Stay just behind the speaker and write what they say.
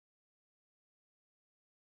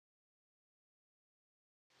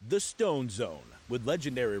The StoneZONE with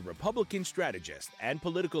legendary Republican strategist and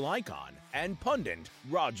political icon and pundit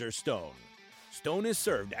Roger Stone. Stone has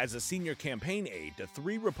served as a senior campaign aide to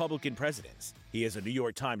 3 Republican presidents. He is a New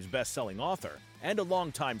York Times best-selling author and a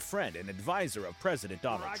longtime friend and advisor of President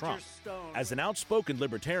Donald Trump. As an outspoken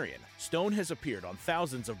libertarian, Stone has appeared on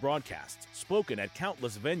thousands of broadcasts, spoken at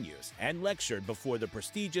countless venues, and lectured before the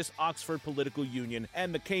prestigious Oxford Political Union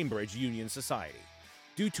and the Cambridge Union Society.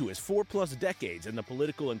 Due to his 4+ decades in the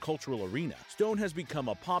political and cultural arena, Stone has become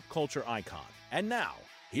a pop culture icon. And now,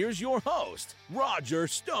 here's your host, Roger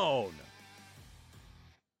Stone.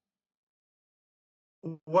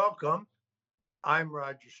 Welcome. I'm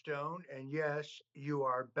Roger Stone, and yes, you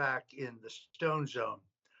are back in the Stone Zone.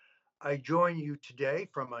 I join you today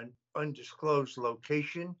from an undisclosed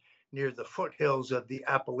location near the foothills of the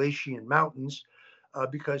Appalachian Mountains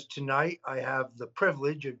because tonight I have the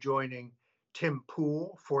privilege of joining Tim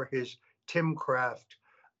Pool for his Timcraft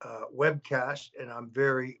webcast, and I'm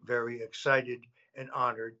very, very excited and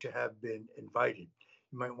honored to have been invited.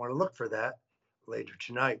 You might want to look for that later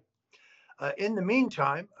tonight. In the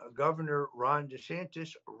meantime, Governor Ron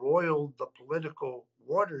DeSantis roiled the political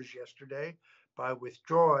waters yesterday by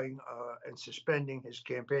withdrawing and suspending his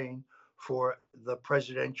campaign for the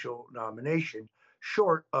presidential nomination,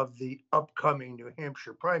 short of the upcoming New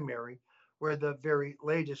Hampshire primary, where the very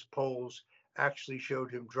latest polls actually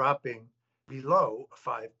showed him dropping below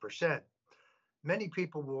 5%. Many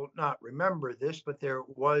people will not remember this, but there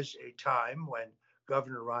was a time when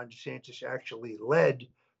Governor Ron DeSantis actually led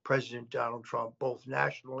President Donald Trump both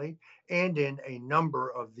nationally and in a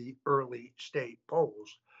number of the early state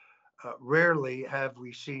polls. Rarely have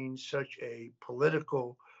we seen such a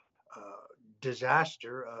political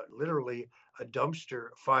disaster, literally a dumpster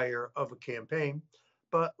fire of a campaign.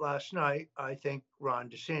 But last night, I think Ron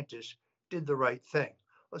DeSantis did the right thing.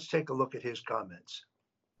 Let's take a look at his comments.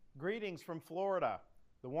 Greetings from Florida.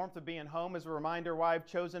 The warmth of being home is a reminder why I've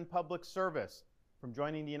chosen public service. From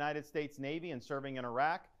joining the United States Navy and serving in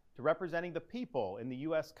Iraq, to representing the people in the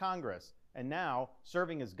U.S. Congress, and now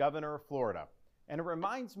serving as governor of Florida. And it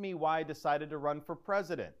reminds me why I decided to run for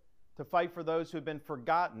president, to fight for those who have been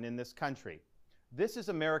forgotten in this country. This is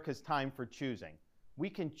America's time for choosing. We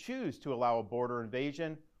can choose to allow a border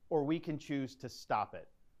invasion, or we can choose to stop it.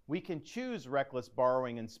 We can choose reckless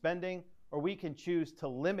borrowing and spending, or we can choose to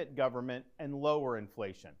limit government and lower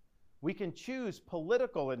inflation. We can choose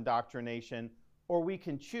political indoctrination, or we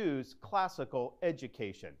can choose classical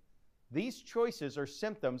education. These choices are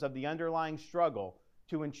symptoms of the underlying struggle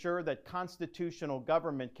to ensure that constitutional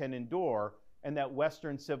government can endure and that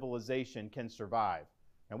Western civilization can survive.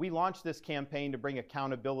 And we launched this campaign to bring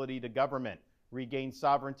accountability to government, regain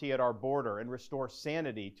sovereignty at our border, and restore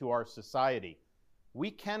sanity to our society. We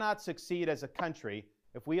cannot succeed as a country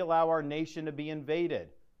if we allow our nation to be invaded,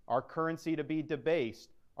 our currency to be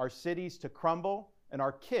debased, our cities to crumble, and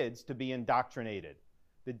our kids to be indoctrinated.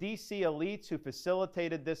 The DC elites who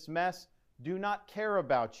facilitated this mess do not care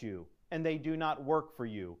about you, and they do not work for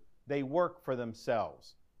you. They work for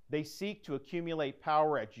themselves. They seek to accumulate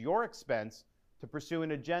power at your expense to pursue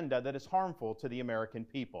an agenda that is harmful to the American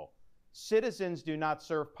people. Citizens do not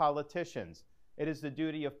serve politicians. It is the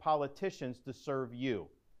duty of politicians to serve you.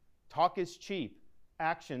 Talk is cheap.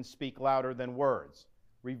 Actions speak louder than words.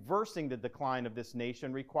 Reversing the decline of this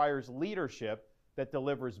nation requires leadership that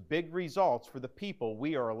delivers big results for the people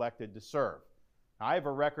we are elected to serve. I have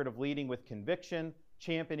a record of leading with conviction,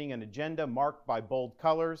 championing an agenda marked by bold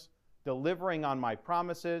colors, delivering on my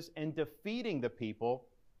promises, and defeating the people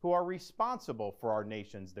who are responsible for our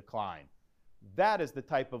nation's decline. That is the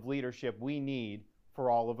type of leadership we need for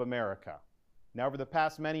all of America. Now, over the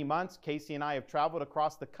past many months, Casey and I have traveled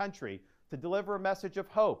across the country to deliver a message of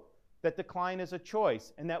hope that decline is a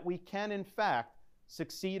choice and that we can, in fact,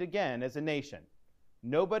 succeed again as a nation.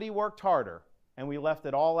 Nobody worked harder, and we left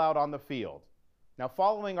it all out on the field. Now,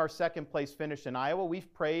 following our second-place finish in Iowa,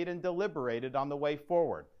 we've prayed and deliberated on the way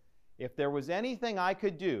forward. If there was anything I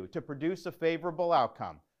could do to produce a favorable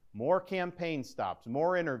outcome, more campaign stops,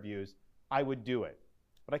 more interviews, I would do it.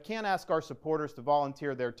 But I can't ask our supporters to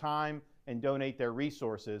volunteer their time and donate their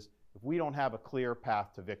resources if we don't have a clear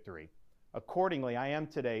path to victory. Accordingly, I am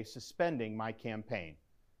today suspending my campaign.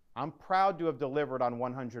 I'm proud to have delivered on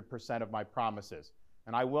 100% of my promises,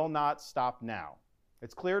 and I will not stop now.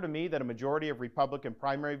 It's clear to me that a majority of Republican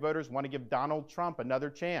primary voters want to give Donald Trump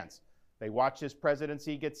another chance. They watch his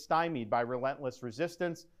presidency get stymied by relentless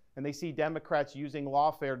resistance, and they see Democrats using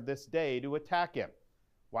lawfare this day to attack him.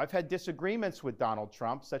 Well, I've had disagreements with Donald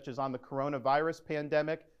Trump, such as on the coronavirus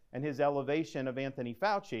pandemic and his elevation of Anthony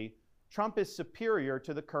Fauci. Trump is superior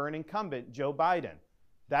to the current incumbent, Joe Biden.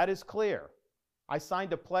 That is clear. I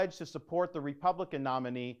signed a pledge to support the Republican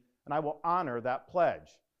nominee, and I will honor that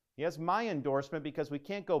pledge. He has my endorsement because we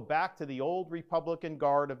can't go back to the old Republican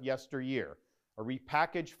guard of yesteryear, a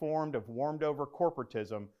repackaged form of warmed-over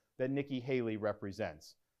corporatism that Nikki Haley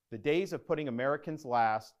represents. The days of putting Americans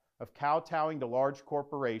last, of kowtowing to large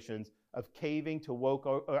corporations, of caving to woke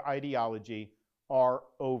ideology are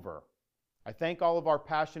over. I thank all of our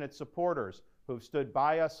passionate supporters who have stood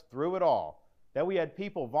by us through it all. That we had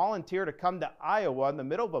people volunteer to come to Iowa in the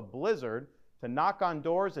middle of a blizzard to knock on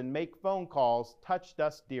doors and make phone calls touched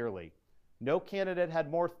us dearly. No candidate had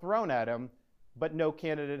more thrown at him, but no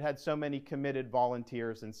candidate had so many committed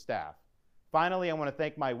volunteers and staff. Finally, I want to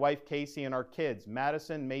thank my wife, Casey, and our kids,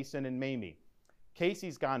 Madison, Mason, and Mamie.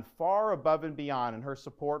 Casey's gone far above and beyond in her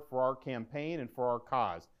support for our campaign and for our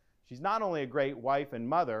cause. She's not only a great wife and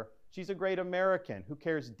mother, she's a great American who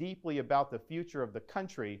cares deeply about the future of the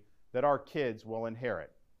country that our kids will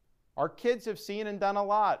inherit. Our kids have seen and done a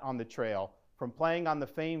lot on the trail, from playing on the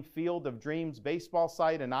famed Field of Dreams baseball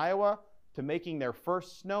site in Iowa to making their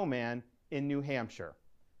first snowman in New Hampshire.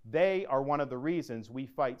 They are one of the reasons we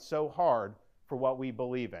fight so hard for what we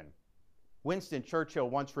believe in. Winston Churchill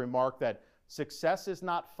once remarked that success is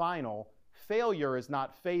not final, failure is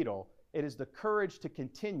not fatal, it is the courage to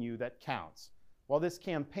continue that counts. While this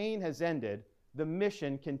campaign has ended, the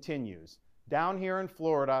mission continues. Down here in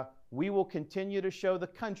Florida, we will continue to show the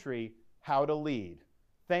country how to lead.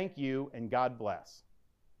 Thank you, and God bless.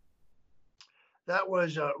 That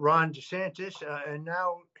was Ron DeSantis, and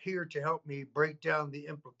now here to help me break down the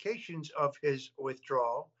implications of his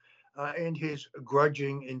withdrawal and his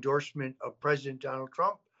grudging endorsement of President Donald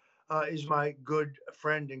Trump is my good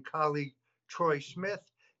friend and colleague, Troy Smith,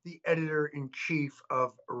 the editor-in-chief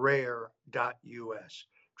of Rare.us.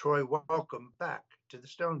 Troy, welcome back to the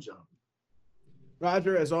Stone Zone.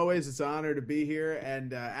 Roger, as always, it's an honor to be here.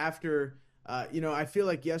 And I feel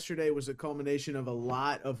like yesterday was a culmination of a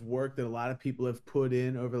lot of work that a lot of people have put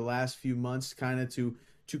in over the last few months,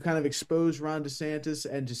 to kind of expose Ron DeSantis,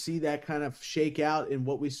 and to see that kind of shake out in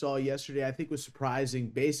what we saw yesterday, I think was surprising,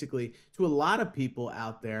 basically, to a lot of people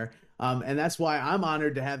out there. And that's why I'm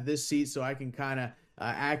honored to have this seat, so I can kind of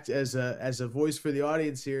act as a voice for the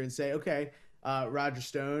audience here and say, okay, Roger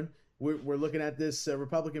Stone, we're looking at this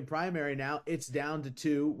Republican primary now. It's down to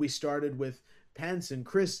 2. We started with Pence and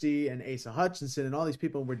Christie and Asa Hutchinson and all these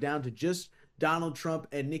people, and we're down to just Donald Trump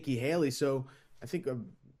and Nikki Haley. So I think,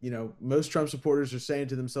 most Trump supporters are saying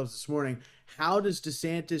to themselves this morning, how does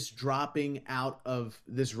DeSantis dropping out of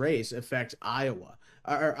this race affect Iowa?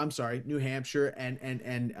 New Hampshire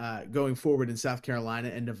and going forward in South Carolina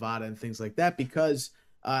and Nevada and things like that? Because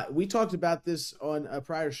we talked about this on a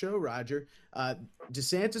prior show, Roger.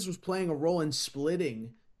 DeSantis was playing a role in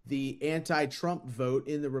splitting the anti-Trump vote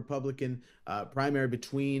in the Republican primary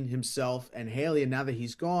between himself and Haley. And now that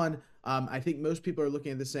he's gone, I think most people are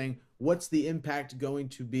looking at this saying, what's the impact going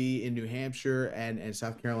to be in New Hampshire and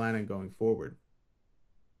South Carolina going forward?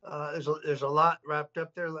 There's a lot wrapped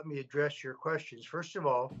up there. Let me address your questions. First of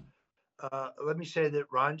all, let me say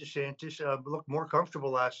that Ron DeSantis looked more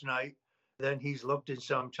comfortable last night than he's looked in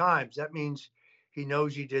some times. That means he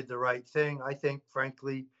knows he did the right thing. I think,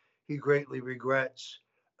 frankly, he greatly regrets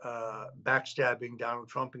backstabbing Donald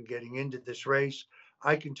Trump and getting into this race.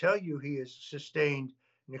 I can tell you he has sustained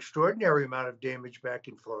an extraordinary amount of damage back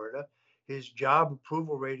in Florida. His job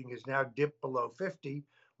approval rating has now dipped below 50.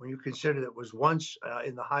 When you consider that it was once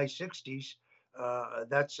in the high 60s,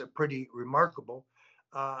 that's pretty remarkable.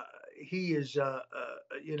 He is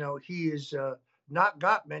not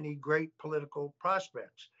got many great political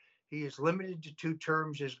prospects. He is limited to 2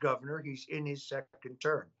 terms as governor. He's in his second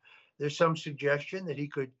term. There's some suggestion that he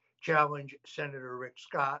could challenge Senator Rick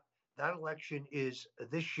Scott. That election is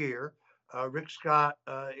this year. Rick Scott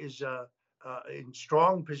is in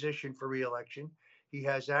strong position for re-election. He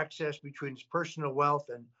has access between his personal wealth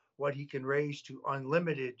and what he can raise to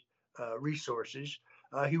unlimited resources.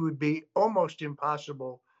 He would be almost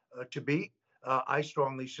impossible to beat. I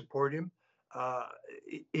strongly support him.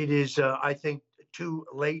 It is, I think, too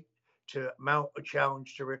late to mount a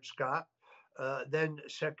challenge to Rick Scott. Then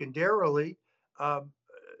secondarily,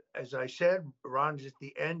 as I said, Ron is at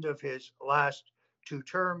the end of his last 2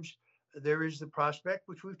 terms. There is the prospect,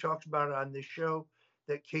 which we've talked about on this show,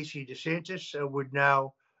 that Casey DeSantis would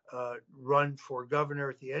now run for governor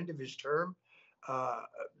at the end of his term.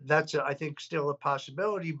 That's, I think, still a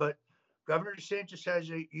possibility, but Governor DeSantis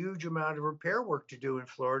has a huge amount of repair work to do in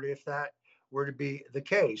Florida if that were to be the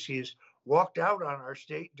case. He has walked out on our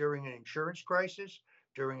state during an insurance crisis,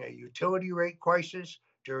 during a utility rate crisis,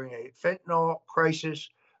 during a fentanyl crisis,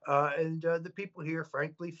 and the people here,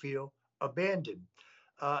 frankly, feel abandoned.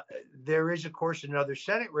 Uh, there is, of course, another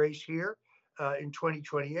Senate race here in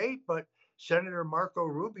 2028, but Senator Marco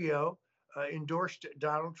Rubio endorsed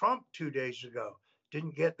Donald Trump 2 days ago.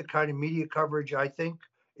 Didn't get the kind of media coverage I think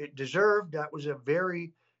it deserved. That was a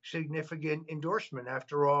very significant endorsement.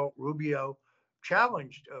 After all, Rubio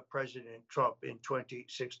challenged President Trump in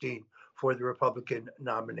 2016 for the Republican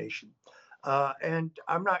nomination. And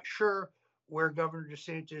I'm not sure where Governor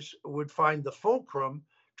DeSantis would find the fulcrum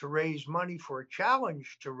to raise money for a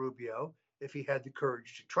challenge to Rubio if he had the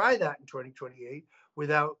courage to try that in 2028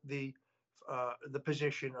 without the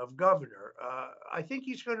position of governor. I think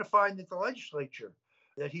he's going to find that the legislature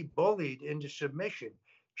that he bullied into submission,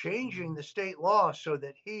 changing the state law so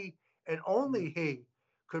that he and only he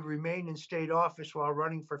could remain in state office while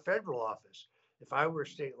running for federal office. If I were a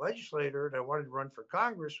state legislator and I wanted to run for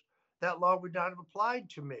Congress, that law would not have applied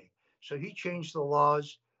to me. So he changed the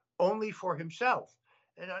laws only for himself.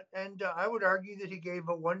 And I would argue that he gave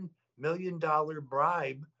a $1 million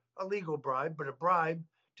bribe, a legal bribe, but a bribe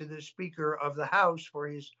to the Speaker of the House for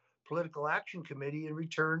his political action committee in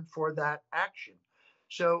return for that action.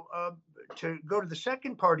 So to go to the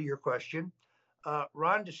second part of your question,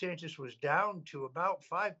 Ron DeSantis was down to about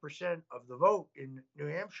 5% of the vote in New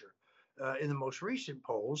Hampshire in the most recent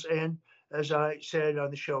polls. And as I said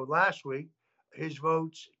on the show last week, his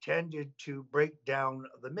votes tended to break down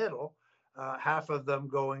the middle, half of them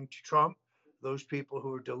going to Trump, those people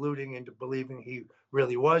who are deluding into believing he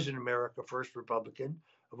really was an America First Republican,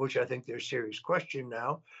 of which I think there's serious question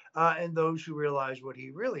now, and those who realize what he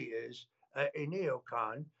really is, a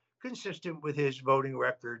neocon, consistent with his voting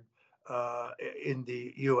record in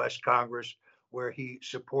the U.S. Congress, where he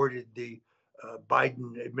supported the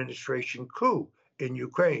Biden administration coup in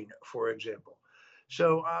Ukraine, for example.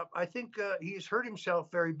 So I think he has hurt himself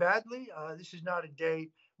very badly. This is not a day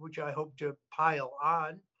which I hope to pile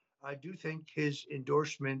on. I do think his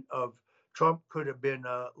endorsement of Trump could have been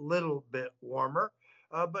a little bit warmer.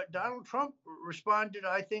 But Donald Trump responded,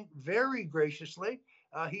 I think, very graciously.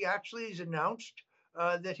 He actually has announced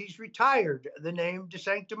that he's retired the name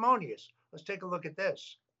DeSanctimonious. Let's take a look at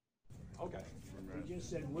this. Okay. He just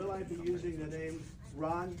said, will I be using the name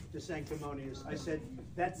Ron DeSanctimonious? I said,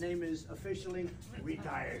 that name is officially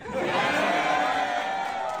retired.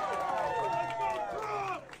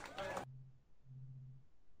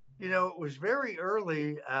 You know, it was very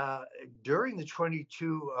early during the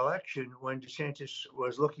 22 election when DeSantis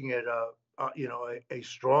was looking at a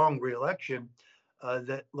strong reelection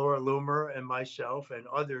that Laura Loomer and myself and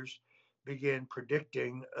others began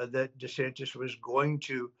predicting that DeSantis was going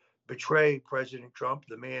to betray President Trump,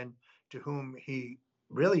 the man to whom he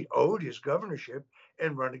really owed his governorship,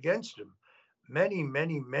 and run against him. Many,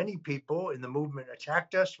 many, many people in the movement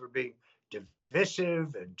attacked us for being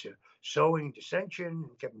divisive and to sowing dissension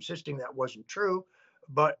and kept insisting that wasn't true,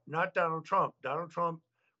 but not Donald Trump. Donald Trump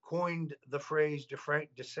coined the phrase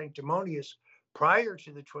DeSanctimonious prior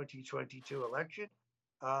to the 2022 election.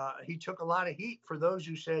 He took a lot of heat for those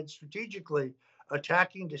who said strategically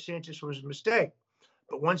attacking DeSantis was a mistake.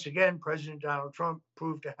 But once again, President Donald Trump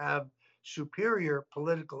proved to have superior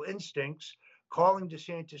political instincts, calling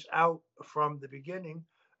DeSantis out from the beginning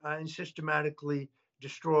and systematically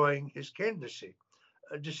destroying his candidacy.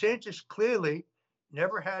 DeSantis clearly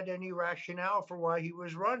never had any rationale for why he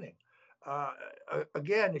was running.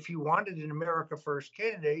 Again, if you wanted an America First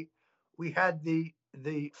candidate, we had the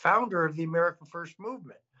founder of the America First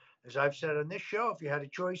movement. As I've said on this show, if you had a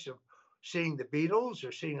choice of seeing the Beatles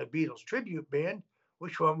or seeing a Beatles tribute band,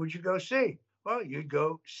 which one would you go see? Well, you'd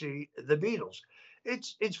go see the Beatles.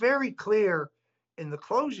 It's very clear in the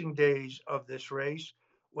closing days of this race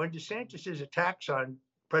when DeSantis's attacks on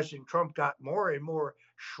President Trump got more and more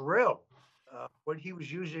shrill, when he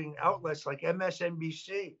was using outlets like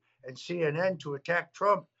MSNBC and CNN to attack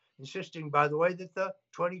Trump, insisting, by the way, that the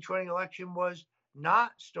 2020 election was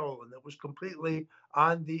not stolen, that was completely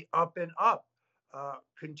on the up and up,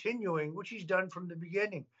 continuing, which he's done from the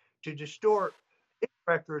beginning, to distort his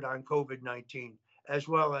record on COVID-19, as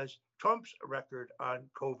well as Trump's record on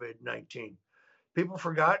COVID-19. People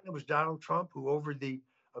forgotten it was Donald Trump who, over the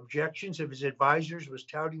objections of his advisors, was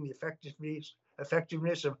touting the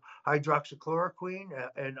effectiveness of hydroxychloroquine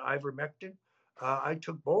and ivermectin. I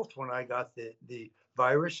took both when I got the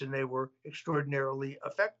virus, and they were extraordinarily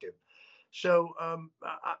effective. So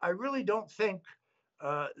I really don't think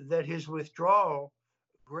that his withdrawal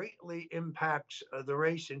greatly impacts the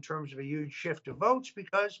race in terms of a huge shift of votes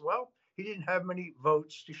because, well, he didn't have many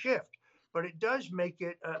votes to shift. But it does make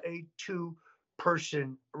it a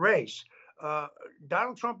two-person race.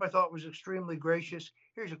 Donald Trump, I thought, was extremely gracious.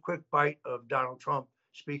 Here's a quick bite of Donald Trump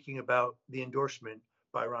speaking about the endorsement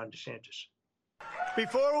by Ron DeSantis.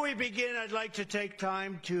 Before we begin, I'd like to take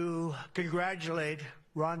time to congratulate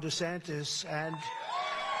Ron DeSantis and,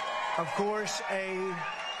 of course, a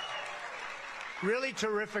really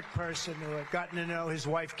terrific person who I've gotten to know, his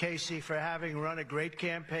wife, Casey, for having run a great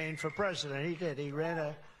campaign for president. He did. He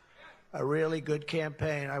ran a really good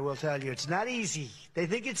campaign, I will tell you. It's not easy. They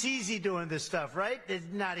think it's easy doing this stuff, right? It's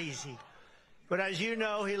not easy. But as you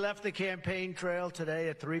know, he left the campaign trail today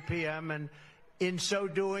at 3 p.m., and in so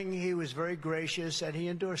doing, he was very gracious, and he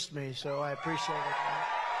endorsed me, so I appreciate it.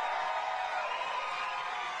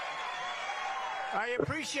 I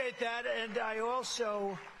appreciate that, and I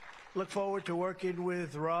also look forward to working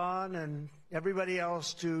with Ron and everybody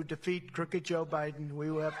else to defeat crooked Joe Biden. We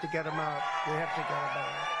will have to get him out. We have to get him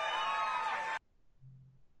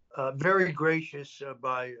out. Very gracious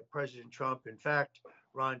by President Trump. In fact,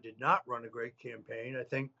 Ron did not run a great campaign. I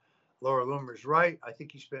think Laura Loomer's right. I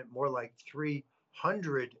think he spent more like $300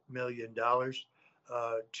 million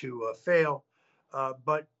to fail.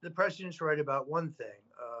 But the president's right about one thing.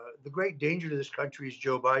 The great danger to this country is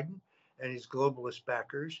Joe Biden and his globalist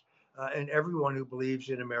backers. And everyone who believes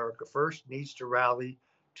in America first needs to rally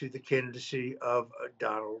to the candidacy of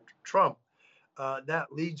Donald Trump.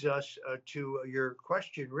 That leads us to your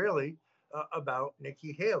question, really, about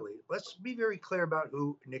Nikki Haley. Let's be very clear about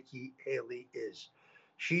who Nikki Haley is.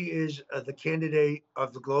 She is the candidate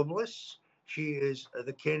of the globalists. She is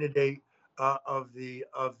the candidate of the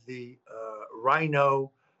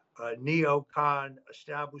rhino neocon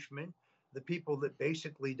establishment, the people that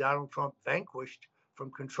basically Donald Trump vanquished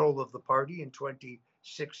from control of the party in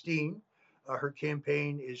 2016. Her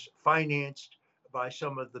campaign is financed by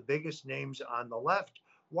some of the biggest names on the left.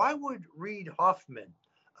 Why would Reid Hoffman,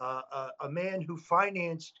 a man who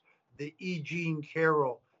financed the E. Jean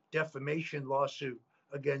Carroll defamation lawsuit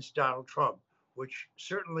against Donald Trump, which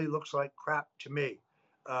certainly looks like crap to me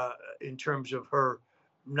in terms of her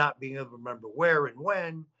not being able to remember where and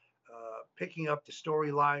when, picking up the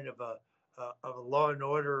storyline of a Law and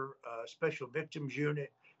Order Special Victims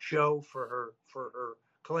Unit show for her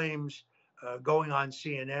claims, going on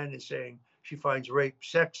CNN and saying she finds rape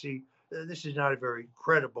sexy. This is not a very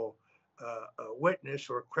credible witness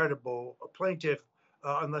or a credible plaintiff,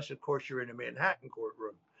 unless, of course, you're in a Manhattan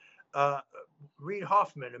courtroom. Reid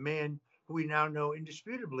Hoffman, a man who we now know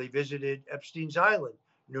indisputably visited Epstein's Island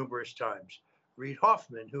numerous times. Reid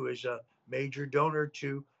Hoffman, who is a major donor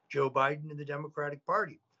to Joe Biden and the Democratic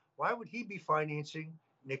Party. Why would he be financing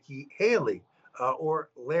Nikki Haley or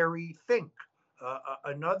Larry Fink,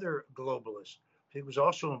 another globalist? He was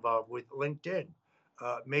also involved with LinkedIn,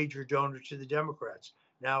 major donor to the Democrats,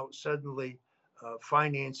 now suddenly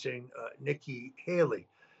financing Nikki Haley.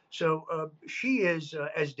 So she is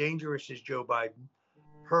as dangerous as Joe Biden.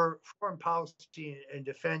 Her foreign policy and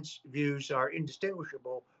defense views are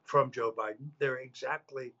indistinguishable from Joe Biden. They're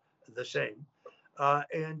exactly the same.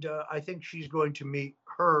 And I think she's going to meet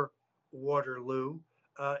her Waterloo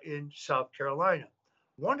in South Carolina.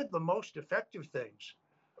 One of the most effective things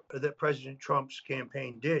that President Trump's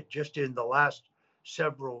campaign did just in the last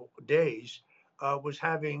several days was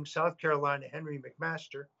having South Carolina Henry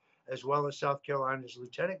McMaster, as well as South Carolina's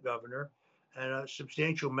lieutenant governor and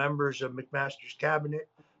substantial members of McMaster's cabinet,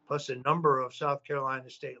 plus a number of South Carolina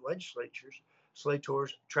state legislators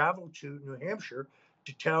travel to New Hampshire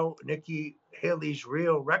to tell Nikki Haley's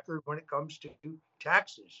real record when it comes to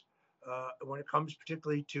taxes, when it comes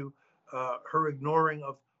particularly to her ignoring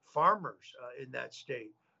of farmers in that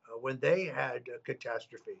state when they had a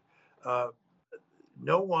catastrophe.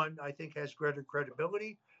 No one, I think, has greater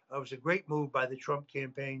credibility. It was a great move by the Trump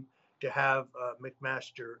campaign to have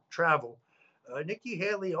McMaster travel. Nikki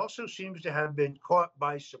Haley also seems to have been caught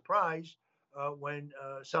by surprise when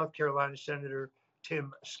South Carolina Senator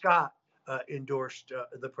Tim Scott endorsed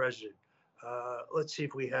the president. Let's see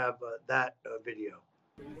if we have that video.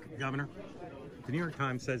 Governor, the New York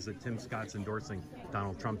Times says that Tim Scott's endorsing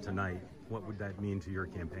Donald Trump tonight. What would that mean to your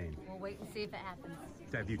campaign? We'll wait and see if it happens.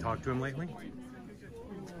 Have you talked to him lately?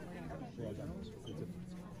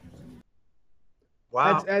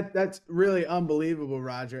 Wow. That's really unbelievable,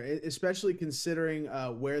 Roger, especially considering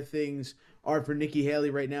where things are for Nikki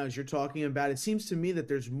Haley right now, as you're talking about. It seems to me that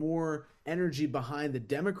there's more energy behind the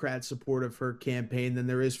Democrat support of her campaign than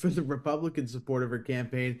there is for the Republican support of her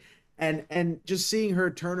campaign. And just seeing her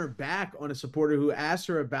turn her back on a supporter who asked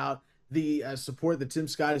her about the support that Tim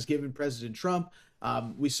Scott has given President Trump.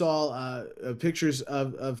 We saw pictures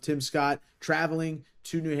of Tim Scott traveling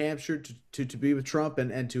to New Hampshire to be with Trump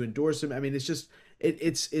and to endorse him. I mean, it's just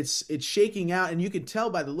it's shaking out, and you could tell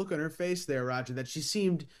by the look on her face there, Roger, that she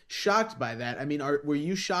seemed shocked by that. I mean, were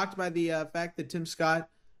you shocked by the fact that Tim Scott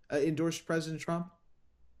endorsed President Trump?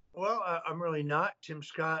 Well, I'm really not. Tim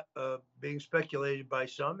Scott being speculated by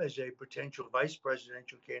some as a potential vice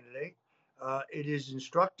presidential candidate. It is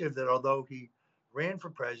instructive that although he ran for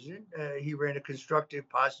president, he ran a constructive,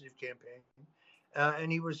 positive campaign,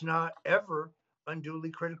 and he was not ever unduly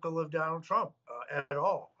critical of Donald Trump at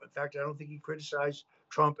all. In fact, I don't think he criticized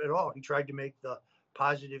Trump at all. He tried to make the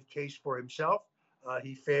positive case for himself.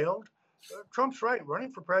 He failed. Trump's right.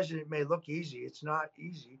 Running for president may look easy. It's not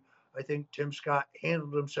easy. I think Tim Scott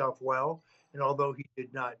handled himself well, and although he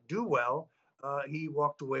did not do well, he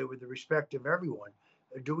walked away with the respect of everyone.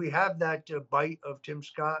 Do we have that bite of Tim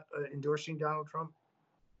Scott endorsing Donald Trump?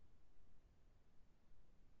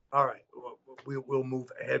 All right, we'll move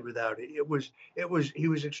ahead without it. He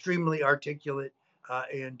was extremely articulate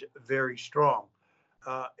and very strong.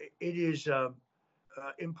 It is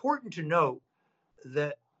important to note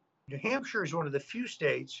that New Hampshire is one of the few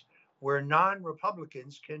states where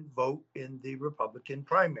non-Republicans can vote in the Republican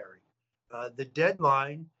primary. The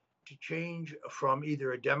deadline to change from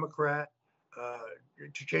either a Democrat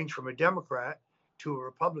to change from a Democrat to a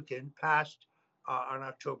Republican passed on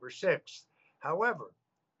October 6th. However,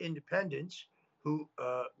 independents, who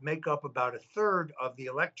make up about a third of the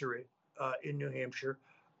electorate in New Hampshire,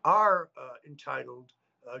 are entitled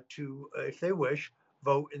to, if they wish,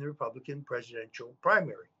 vote in the Republican presidential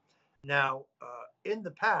primary. Now, in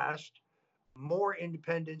the past, more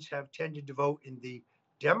independents have tended to vote in the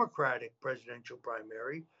Democratic presidential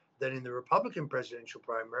primary than in the Republican presidential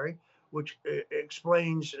primary, which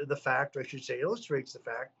explains the fact, or I should say, illustrates the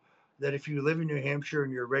fact that if you live in New Hampshire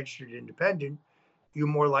and you're a registered independent, you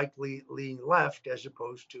more likely lean left as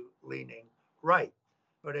opposed to leaning right.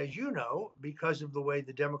 But as you know, because of the way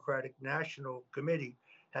the Democratic National Committee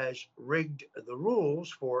has rigged the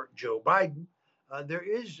rules for Joe Biden, there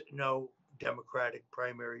is no Democratic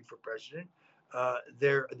primary for president.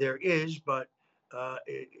 There is, but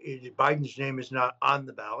Biden's name is not on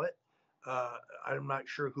the ballot. I'm not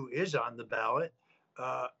sure who is on the ballot,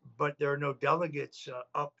 but there are no delegates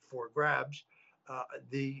up for grabs.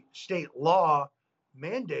 The state law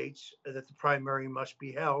mandates that the primary must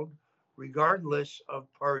be held regardless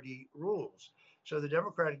of party rules. So the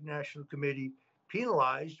Democratic National Committee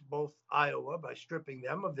penalized both Iowa by stripping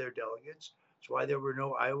them of their delegates. That's why there were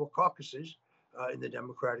no Iowa caucuses in the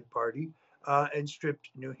Democratic Party, and stripped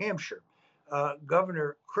New Hampshire.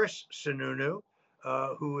 Governor Chris Sununu,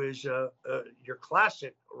 who is your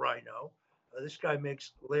classic rhino, this guy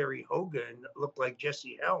makes Larry Hogan look like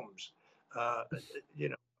Jesse Helms. Uh, you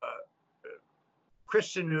know,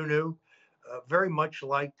 Chris Sununu, very much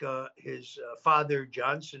like his father,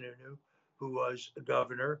 John Sununu, who was a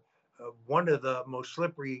governor, one of the most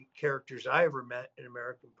slippery characters I ever met in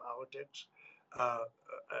American politics, a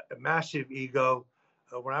massive ego.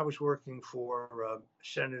 When I was working for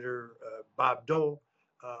Senator Bob Dole,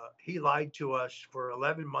 he lied to us for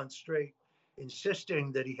 11 months straight,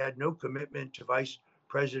 insisting that he had no commitment to Vice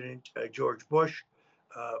President George Bush.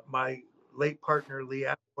 My late partner, Lee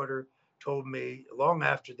Atwater, told me long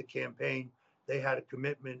after the campaign they had a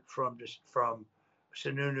commitment from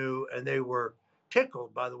Sununu, and they were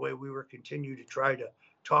tickled by the way we were continue to try to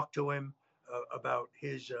talk to him about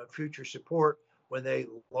his future support when they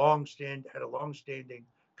had a long-standing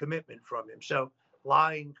commitment from him. So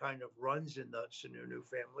lying kind of runs in the Sununu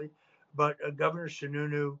family. But Governor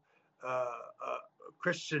Sununu, uh, uh,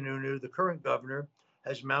 Chris Sununu, the current governor,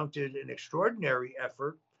 has mounted an extraordinary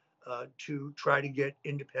effort to try to get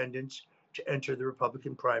independents to enter the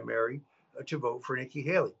Republican primary to vote for Nikki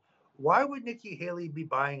Haley. Why would Nikki Haley be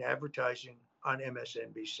buying advertising on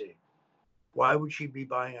MSNBC? Why would she be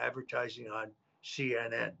buying advertising on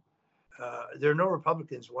CNN? There are no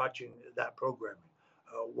Republicans watching that programming.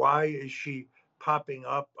 Why is she popping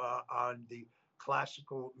up on the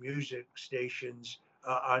classical music stations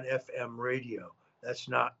on FM radio? That's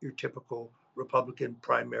not your typical Republican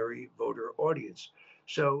primary voter audience.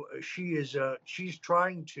 So she's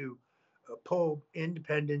trying to pull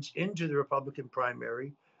independents into the Republican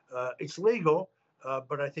primary. It's legal,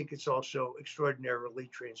 but I think it's also extraordinarily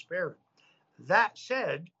transparent. That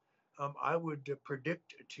said, I would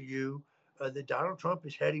predict to you that Donald Trump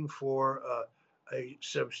is heading for a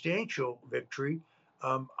substantial victory.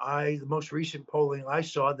 The most recent polling I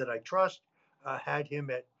saw that I trust had him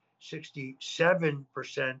at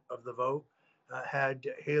 67% of the vote, had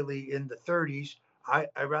Haley in the 30s.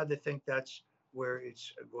 I rather think that's where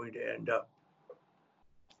it's going to end up.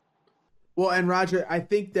 Well, and Roger, I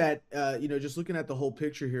think that just looking at the whole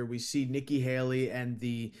picture here, we see Nikki Haley and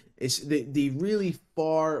the really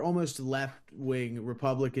far, almost left wing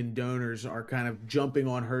Republican donors are kind of jumping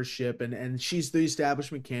on her ship, and she's the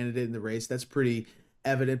establishment candidate in the race. That's pretty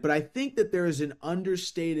evident. But I think that there is an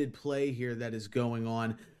understated play here that is going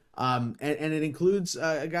on. And it includes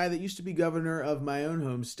a guy that used to be governor of my own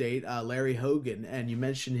home state, Larry Hogan. And you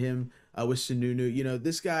mentioned him with Sununu. You know,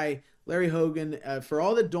 this guy, Larry Hogan, for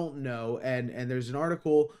all that don't know, and there's an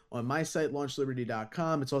article on my site,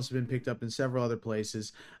 launchliberty.com. It's also been picked up in several other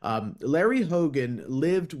places. Larry Hogan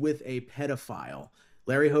lived with a pedophile.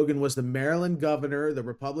 Larry Hogan was the Maryland governor, the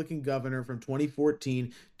Republican governor from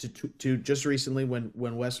 2014 to just recently when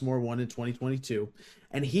Westmore won in 2022.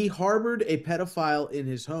 And he harbored a pedophile in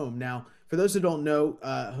his home. Now, for those who don't know,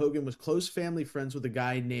 Hogan was close family friends with a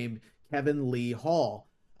guy named Kevin Lee Hall.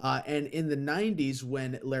 And in the 90s,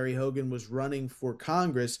 when Larry Hogan was running for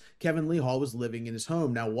Congress, Kevin Lee Hall was living in his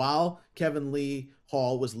home. Now, while Kevin Lee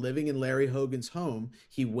Hall was living in Larry Hogan's home,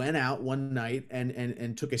 he went out one night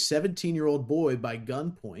and took a 17-year-old boy by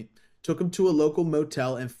gunpoint, took him to a local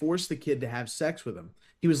motel, and forced the kid to have sex with him.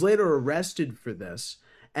 He was later arrested for this.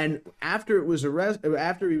 And after he was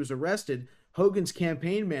arrested, Hogan's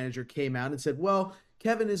campaign manager came out and said, well,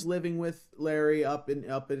 Kevin is living with Larry up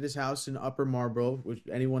at his house in Upper Marlboro, which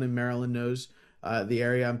anyone in Maryland knows the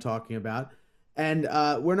area I'm talking about. And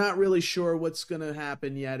we're not really sure what's going to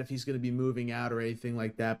happen yet, if he's going to be moving out or anything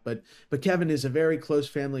like that. But Kevin is a very close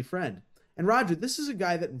family friend. And Roger, this is a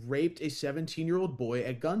guy that raped a 17-year-old boy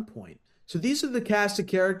at gunpoint. So these are the cast of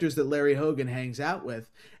characters that Larry Hogan hangs out with.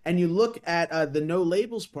 And you look at the No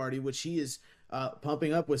Labels Party, which he is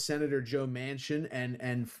pumping up with Senator Joe Manchin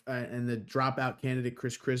and the dropout candidate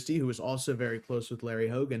Chris Christie, who is also very close with Larry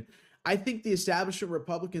Hogan. I think the establishment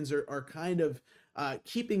Republicans are kind of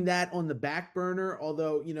keeping that on the back burner,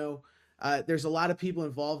 although, there's a lot of people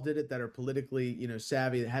involved in it that are politically,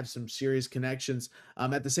 savvy, that have some serious connections.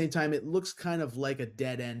 At the same time, it looks kind of like a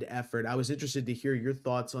dead-end effort. I was interested to hear your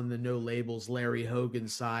thoughts on the No Labels Larry Hogan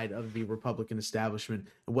side of the Republican establishment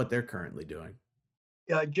and what they're currently doing.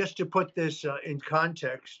 Just to put this in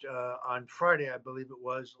context, on Friday, I believe it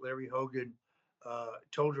was, Larry Hogan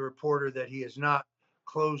told a reporter that he has not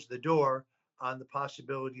closed the door on the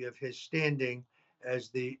possibility of his standing as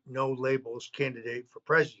the No Labels candidate for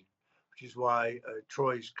president, which is why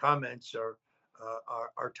Troy's comments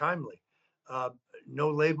are timely. No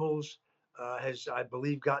Labels has, I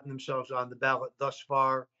believe, gotten themselves on the ballot thus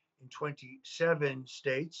far in 27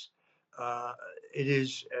 states. It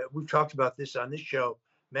is, we've talked about this on this show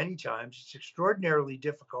many times. It's extraordinarily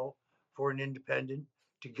difficult for an independent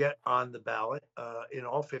to get on the ballot in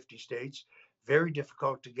all 50 states. Very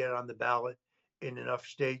difficult to get on the ballot in enough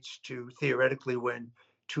states to theoretically win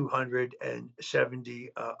 270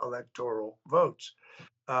 electoral votes.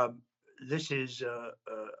 This is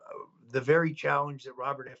the very challenge that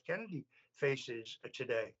Robert F. Kennedy faces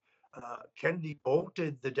today. Kennedy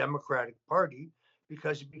bolted the Democratic Party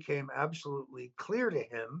because it became absolutely clear to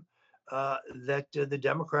him that the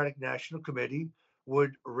Democratic National Committee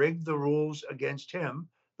would rig the rules against him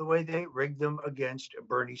the way they rigged them against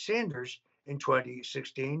Bernie Sanders in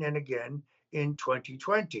 2016 and again in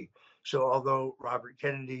 2020. So although Robert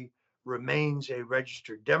Kennedy remains a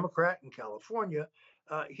registered Democrat in California,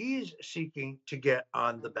 he is seeking to get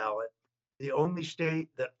on the ballot. The only state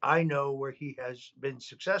that I know where he has been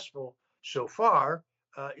successful so far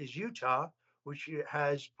is Utah, which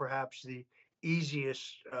has perhaps the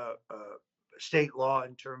easiest state law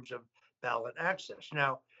in terms of ballot access.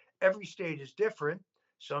 Now, every state is different.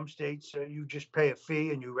 Some states you just pay a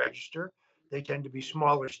fee and you register. They tend to be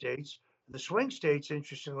smaller states. The swing states,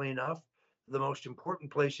 interestingly enough, the most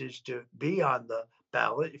important places to be on the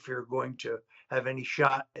ballot if you're going to have any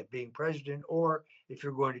shot at being president, or if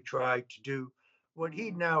you're going to try to do what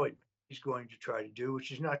he now is going to try to do,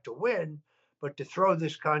 which is not to win, but to throw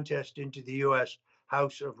this contest into the U.S.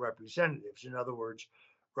 House of Representatives. In other words,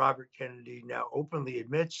 Robert Kennedy now openly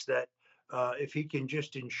admits that if he can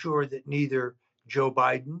just ensure that neither Joe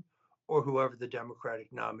Biden or whoever the Democratic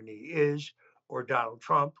nominee is, or Donald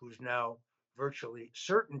Trump, who's now virtually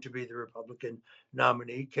certain to be the Republican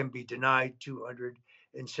nominee, can be denied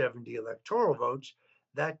 270 electoral votes,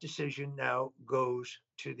 that decision now goes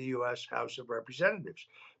to the U.S. House of Representatives.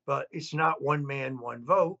 But it's not one man, one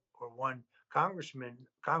vote, or one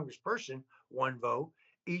congressperson, one vote.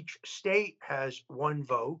 Each state has one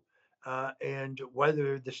vote, and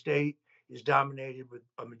whether the state is dominated with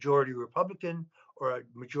a majority Republican or a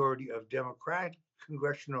majority of Democratic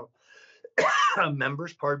congressional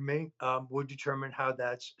members, would determine how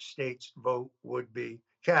that state's vote would be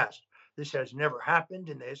cast. This has never happened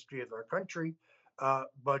in the history of our country,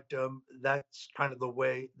 but that's kind of the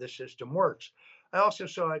way the system works. I also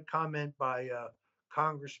saw a comment by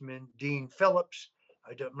Congressman Dean Phillips.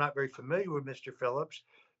 I'm not very familiar with Mr. Phillips,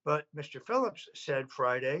 but Mr. Phillips said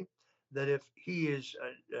Friday that if he is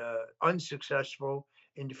unsuccessful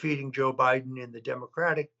in defeating Joe Biden in the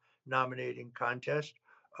Democratic nominating contest,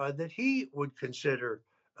 that he would consider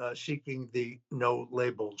seeking the no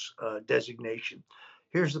labels designation.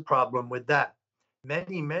 Here's the problem with that.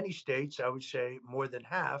 Many states, I would say more than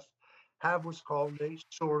half, have what's called a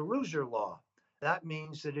sore loser law. That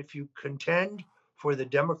means that if you contend for the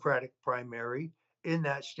Democratic primary in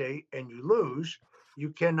that state and you lose, you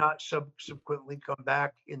cannot subsequently come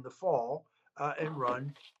back in the fall and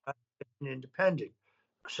run an independent.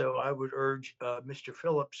 So I would urge Mr.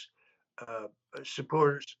 Phillips' uh,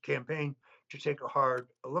 supporters campaign to take a hard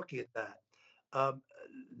look at that. Um,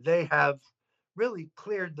 they have really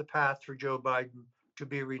cleared the path for Joe Biden to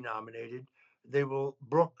be renominated. They will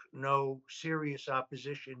brook no serious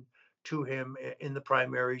opposition to him in the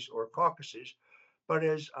primaries or caucuses. But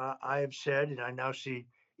as I have said, and I now see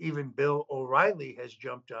even Bill O'Reilly has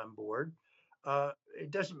jumped on board,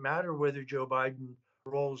 it doesn't matter whether Joe Biden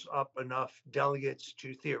rolls up enough delegates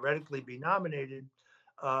to theoretically be nominated.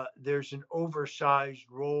 There's an oversized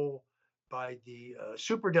role by the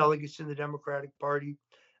superdelegates in the Democratic Party.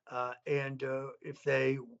 And if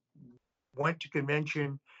they went to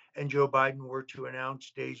convention and Joe Biden were to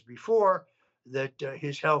announce days before that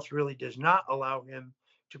his health really does not allow him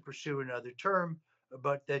to pursue another term,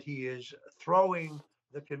 but that he is throwing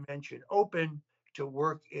the convention open to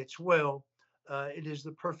work its will, it is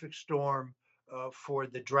the perfect storm for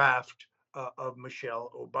the draft of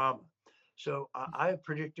Michelle Obama. So I have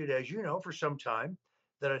predicted, as you know, for some time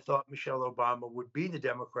that I thought Michelle Obama would be the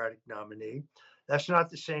Democratic nominee. That's not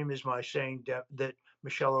the same as my saying that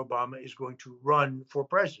Michelle Obama is going to run for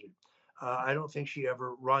president. I don't think she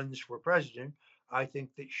ever runs for president. I think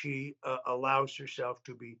that she allows herself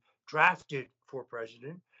to be drafted for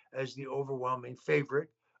president as the overwhelming favorite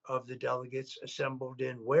of the delegates assembled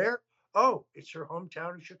in where? Oh, it's her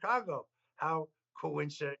hometown of Chicago. How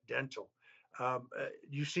coincidental.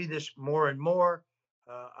 You see this more and more.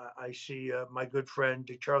 I see my good friend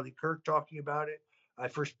Charlie Kirk talking about it. I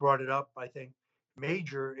first brought it up, I think,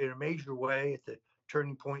 in a major way at the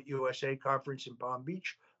Turning Point USA conference in Palm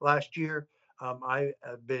Beach last year. I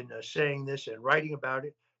have been saying this and writing about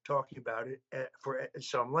it, talking about it for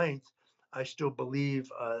some length. I still believe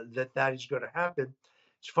that is going to happen.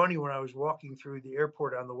 It's funny, when I was walking through the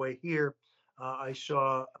airport on the way here, I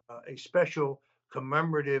saw a special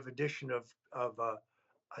commemorative edition of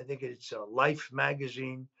I think it's Life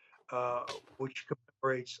magazine, uh, which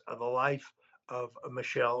commemorates the life of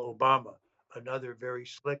Michelle Obama, another very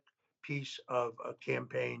slick piece of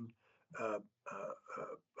campaign uh,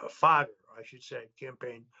 fodder, I should say,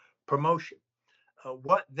 campaign promotion.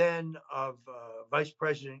 What then of Vice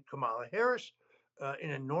President Kamala Harris?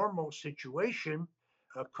 In a normal situation,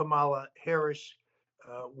 Kamala Harris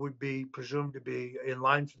would be presumed to be in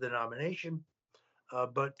line for the nomination,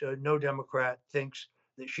 but no Democrat thinks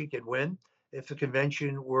that she can win. If the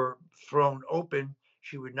convention were thrown open,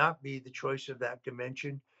 she would not be the choice of that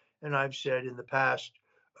convention. And I've said in the past,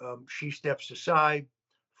 she steps aside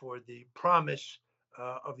for the promise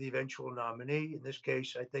of the eventual nominee. In this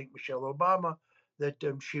case, I think Michelle Obama, that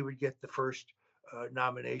she would get the first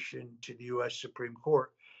nomination to the U.S. Supreme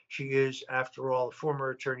Court. She is, after all, a former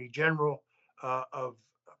Attorney General of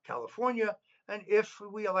California. And if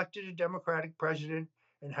we elected a Democratic president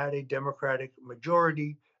and had a Democratic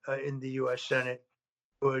majority in the U.S. Senate,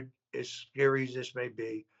 could, as scary as this may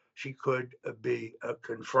be, she could be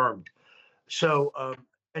confirmed. So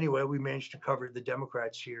anyway, we managed to cover the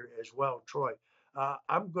Democrats here as well, Troy.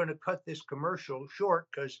 I'm going to cut this commercial short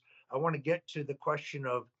because I want to get to the question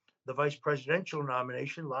of the vice presidential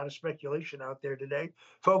nomination. A lot of speculation out there today.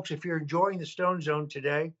 Folks, if you're enjoying the Stone Zone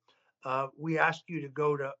today, we ask you to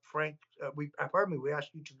go to we ask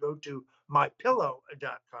you to go to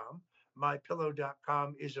mypillow.com.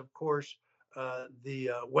 Mypillow.com is, of course,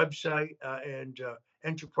 the website and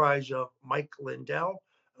enterprise of Mike Lindell.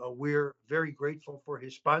 We're very grateful for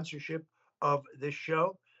his sponsorship of this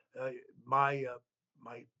show. My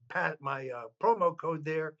promo code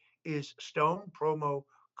there is Stone. Promo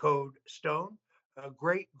code Stone.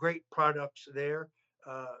 Great products there.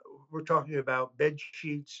 We're talking about bed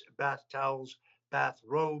sheets, bath towels, bath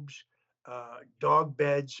robes, dog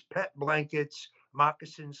beds, pet blankets,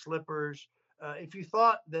 moccasin slippers. If you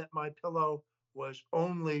thought that My Pillow was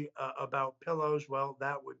only about pillows, well,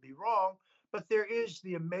 that would be wrong. But there is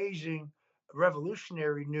the amazing,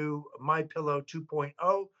 revolutionary new My Pillow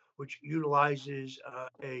 2.0, which utilizes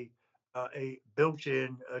a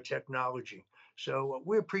built-in technology. So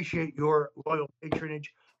we appreciate your loyal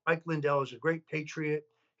patronage. Mike Lindell is a great patriot.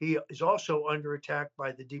 He is also under attack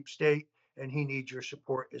by the deep state. and he needs your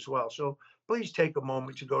support as well. So please take a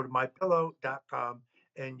moment to go to mypillow.com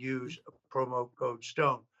and use promo code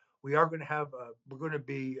STONE. We are going to have, we're going to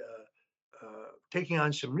be taking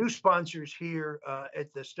on some new sponsors here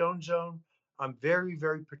at the Stone Zone. I'm very,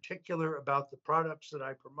 very particular about the products that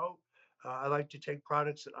I promote. I like to take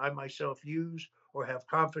products that I myself use or have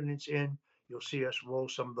confidence in. You'll see us roll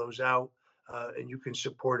some of those out, and you can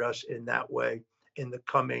support us in that way in the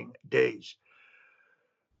coming days.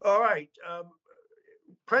 All right.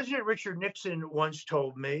 President Richard Nixon once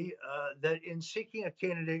told me that in seeking a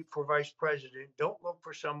candidate for vice president, don't look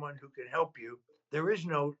for someone who can help you. There is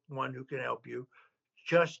no one who can help you.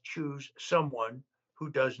 Just choose someone who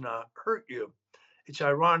does not hurt you. It's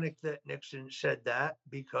ironic that Nixon said that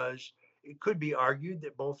because it could be argued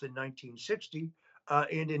that both in 1960 and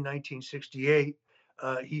in 1968,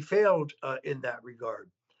 he failed in that regard.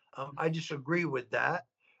 I disagree with that.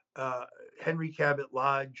 Uh, Henry Cabot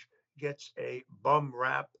Lodge gets a bum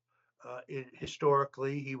rap.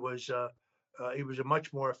 Historically, he was a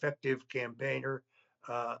much more effective campaigner.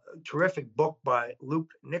 Terrific book by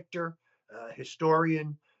Luke Nichter,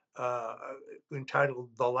 historian, uh, entitled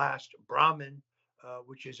 "The Last Brahmin,"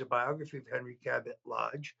 which is a biography of Henry Cabot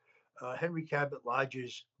Lodge. Henry Cabot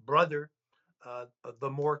Lodge's brother, the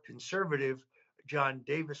more conservative John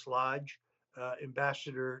Davis Lodge,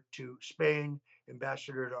 ambassador to Spain,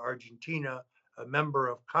 ambassador to Argentina, a member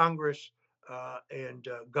of Congress, and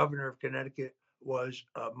governor of Connecticut, was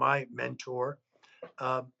my mentor.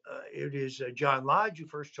 It is John Lodge who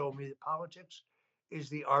first told me that politics is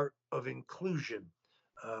the art of inclusion,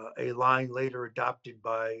 a line later adopted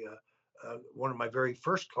by one of my very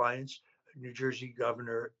first clients, New Jersey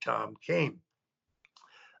Governor Tom Kean.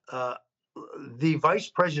 Uh, the vice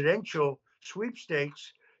presidential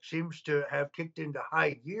sweepstakes seems to have kicked into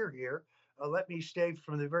high gear here. Let me state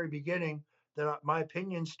from the very beginning that my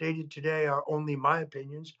opinions stated today are only my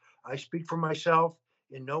opinions. I speak for myself.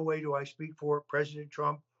 In no way do I speak for President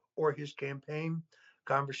Trump or his campaign.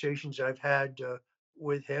 Conversations I've had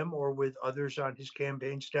with him or with others on his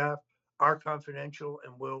campaign staff are confidential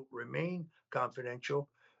and will remain confidential.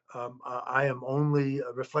 I am only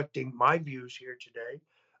reflecting my views here today.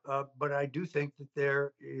 But I do think that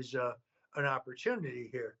there is an opportunity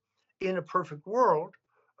here. In a perfect world,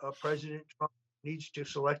 President Trump needs to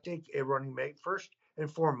select a running mate first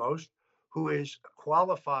and foremost who is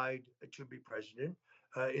qualified to be president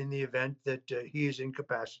in the event that he is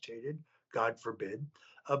incapacitated, God forbid.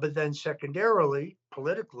 But then, secondarily,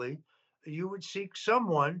 politically, you would seek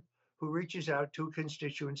someone who reaches out to a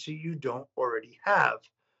constituency you don't already have.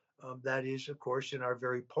 That is, of course, in our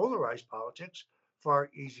very polarized politics, far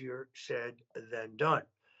easier said than done.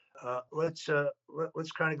 Let's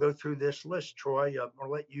kind of go through this list, Troy. I'll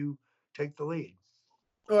let you take the lead.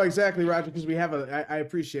 Oh, exactly, Roger. Because we have I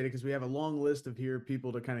appreciate it because we have a long list of here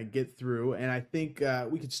people to kind of get through, and I think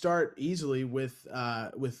we could start easily with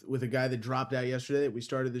a guy that dropped out yesterday that we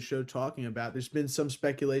started the show talking about. There's been some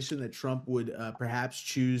speculation that Trump would perhaps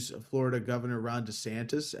choose Florida Governor Ron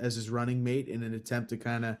DeSantis as his running mate in an attempt to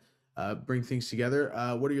kind of bring things together.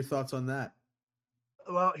 What are your thoughts on that?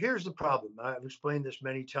 Well, here's the problem. I've explained this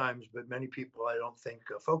many times, but many people I don't think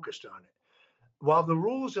focused on it. While the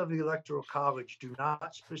rules of the Electoral College do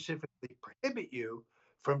not specifically prohibit you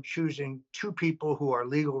from choosing two people who are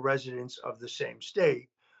legal residents of the same state,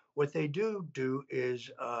 what they do is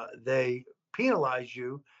they penalize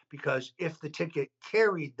you because if the ticket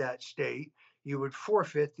carried that state, you would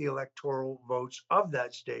forfeit the electoral votes of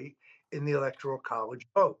that state in the Electoral College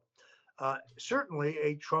vote. Certainly,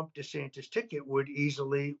 a Trump DeSantis ticket would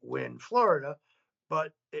easily win Florida,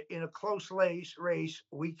 but in a close race,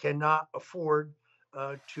 we cannot afford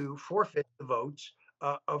to forfeit the votes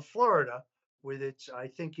of Florida with its, I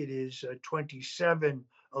think it is 27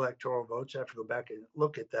 electoral votes. I have to go back and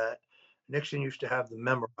look at that. Nixon used to have them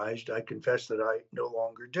memorized. I confess that I no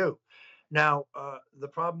longer do. Now, the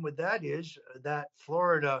problem with that is that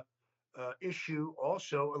Florida issue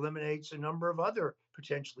also eliminates a number of other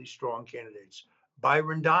potentially strong candidates.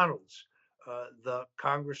 Byron Donalds, the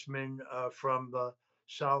congressman from the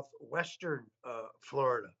southwestern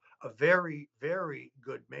Florida, a very, very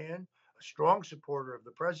good man, a strong supporter of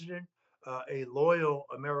the president, a loyal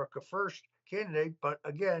America First candidate, but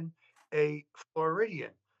again, a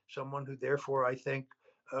Floridian, someone who therefore I think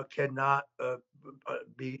cannot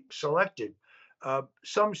be selected.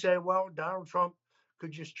 Some say, well, Donald Trump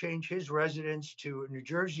could just change his residence to New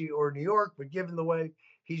Jersey or New York, but given the way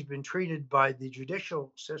he's been treated by the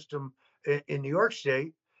judicial system in New York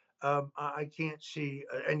State, I can't see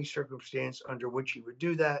any circumstance under which he would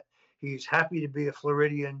do that. He's happy to be a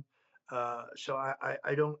Floridian, so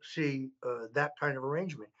I don't see that kind of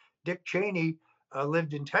arrangement. Dick Cheney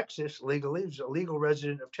lived in Texas legally. He was a legal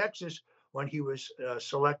resident of Texas when he was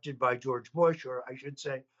selected by George Bush, or I should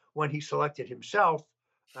say, when he selected himself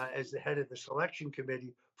as the head of the selection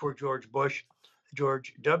committee for George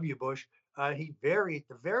W. Bush. At the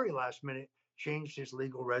very last minute, changed his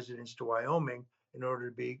legal residence to Wyoming in order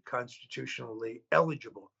to be constitutionally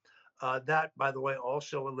eligible. That, by the way,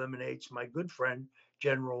 also eliminates my good friend,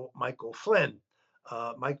 General Michael Flynn.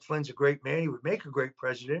 Mike Flynn's a great man. He would make a great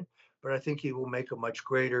president, but I think he will make a much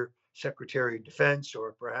greater Secretary of Defense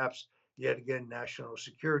or perhaps yet again National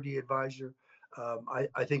Security Advisor.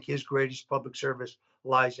 I think his greatest public service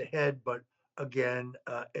lies ahead, but again,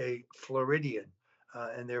 a Floridian,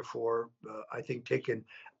 and therefore I think taken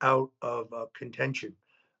out of contention.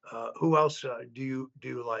 Who else do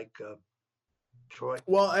you like, Troy?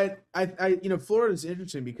 Well, Florida's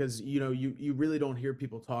interesting because you really don't hear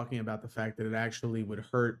people talking about the fact that it actually would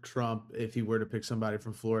hurt Trump if he were to pick somebody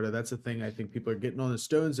from Florida. That's the thing I think people are getting on the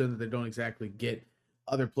StoneZOne that they don't exactly get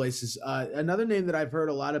other places. Another name that I've heard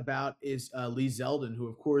a lot about is Lee Zeldin, who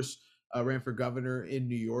of course ran for governor in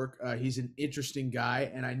New York. He's an interesting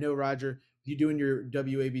guy, and I know Roger, you doing your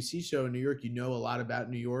WABC show in New York, you know a lot about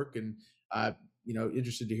New York, and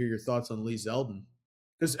interested to hear your thoughts on Lee Zeldin.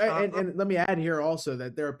 Because and let me add here also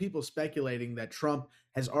that there are people speculating that Trump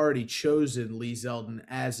has already chosen Lee Zeldin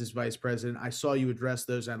as his vice president. I saw you address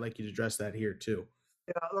those. And I'd like you to address that here too.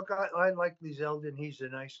 Yeah, look, I like Lee Zeldin. He's a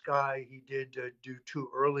nice guy. He did do two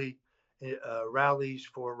early rallies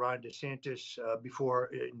for Ron DeSantis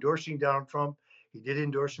before endorsing Donald Trump. He did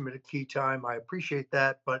endorse him at a key time. I appreciate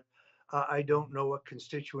that, but I don't know what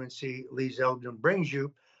constituency Lee Zeldin brings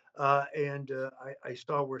you. I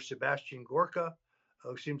saw where Sebastian Gorka,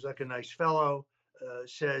 who seems like a nice fellow,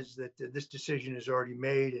 says that this decision is already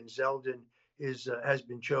made and Zeldin has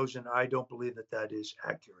been chosen. I don't believe that that is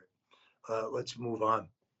accurate. Let's move on.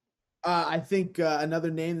 I think another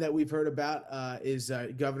name that we've heard about is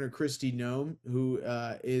Governor Kristi Noem, who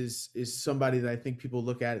is somebody that I think people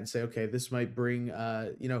look at and say, okay, this might bring.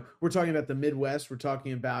 We're talking about the Midwest. We're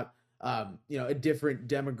talking about a different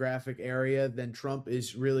demographic area than Trump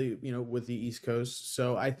is really, with the East Coast.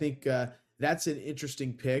 So I think that's an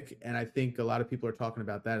interesting pick, and I think a lot of people are talking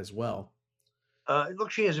about that as well. Look,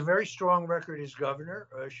 she has a very strong record as governor.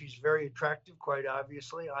 She's very attractive, quite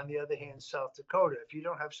obviously. On the other hand, South Dakota. If you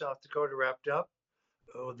don't have South Dakota wrapped up,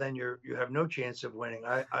 then you have no chance of winning.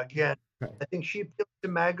 I think she appeals to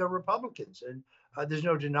MAGA Republicans, and there's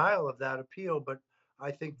no denial of that appeal. But I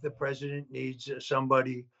think the president needs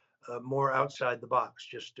somebody more outside the box.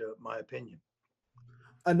 Just my opinion.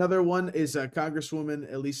 Another one is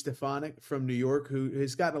Congresswoman Elise Stefanik from New York, who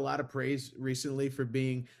has gotten a lot of praise recently for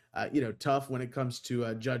being, tough when it comes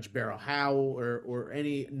to Judge Beryl Howell or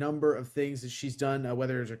any number of things that she's done,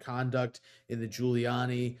 whether it's her conduct in the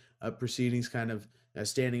Giuliani proceedings, kind of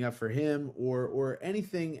standing up for him, or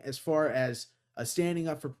anything as far as standing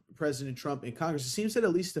up for President Trump in Congress. It seems that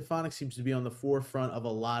Elise Stefanik seems to be on the forefront of a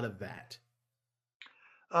lot of that.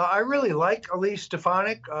 I really like Elise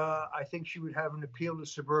Stefanik. I think she would have an appeal to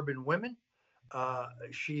suburban women.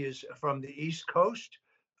 She is from the East Coast.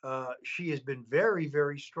 She has been very,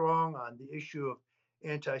 very strong on the issue of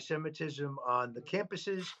anti-Semitism on the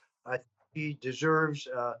campuses. I think she deserves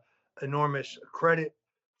enormous credit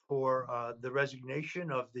for the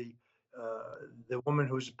resignation of the woman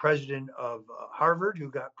who's president of Harvard, who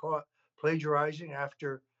got caught plagiarizing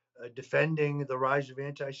after defending the rise of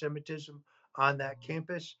anti-Semitism on that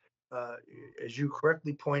campus. As you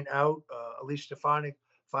correctly point out, Elise Stefanik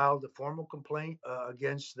filed a formal complaint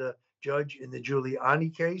against the judge in the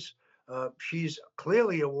Giuliani case. She's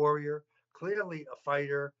clearly a warrior, clearly a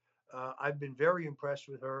fighter. I've been very impressed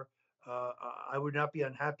with her. I would not be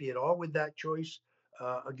unhappy at all with that choice.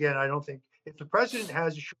 Again, I don't think if the president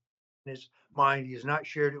has a in his mind, he has not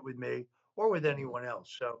shared it with me or with anyone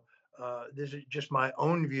else. So this is just my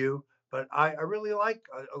own view, but I really like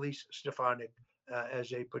Elise Stefanik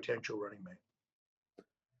as a potential running mate.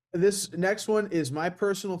 This next one is my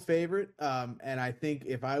personal favorite, and I think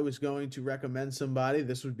if I was going to recommend somebody,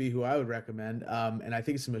 this would be who I would recommend, and I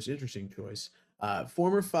think it's the most interesting choice.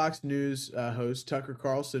 Former Fox News host Tucker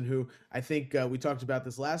Carlson, who I think we talked about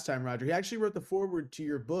this last time, Roger. He actually wrote the foreword to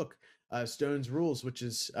your book, Stone's Rules, which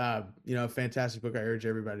is a fantastic book. I urge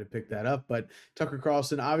everybody to pick that up. But Tucker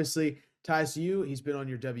Carlson obviously ties to you. He's been on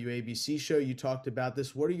your WABC show. You talked about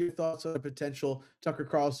this. What are your thoughts on a potential Tucker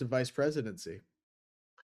Carlson vice presidency?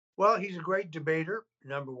 Well, he's a great debater.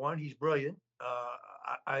 Number one, he's brilliant.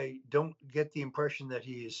 I don't get the impression that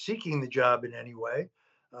he is seeking the job in any way.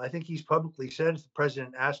 I think he's publicly said if the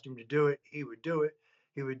president asked him to do it, he would do it.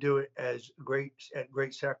 He would do it at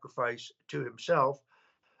great sacrifice to himself.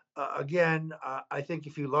 I think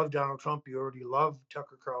if you love Donald Trump, you already love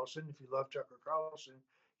Tucker Carlson. If you love Tucker Carlson,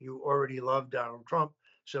 you already love Donald Trump.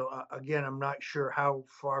 So again, I'm not sure how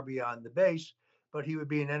far beyond the base, but he would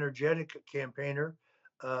be an energetic campaigner.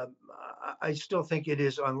 I still think it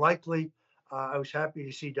is unlikely. I was happy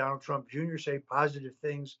to see Donald Trump Jr. say positive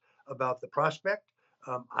things about the prospect.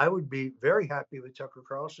 I would be very happy with Tucker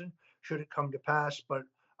Carlson should it come to pass, but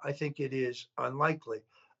I think it is unlikely.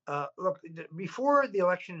 Look, before the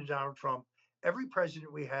election of Donald Trump, every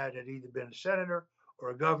president we had either been a senator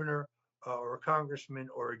or a governor or a congressman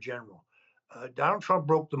or a general. Donald Trump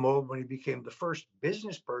broke the mold when he became the first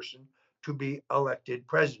business person to be elected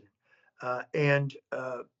president. And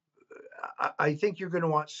I think you're going to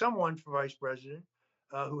want someone for vice president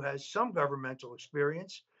who has some governmental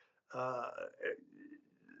experience. Uh,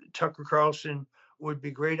 Tucker Carlson would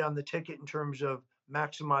be great on the ticket in terms of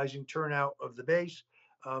maximizing turnout of the base.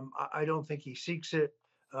 I don't think he seeks it,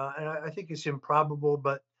 and I think it's improbable.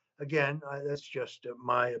 But again, that's just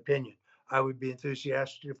my opinion. I would be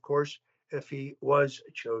enthusiastic, of course, if he was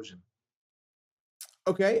chosen.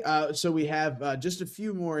 Okay, so we have just a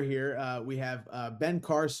few more here. We have Ben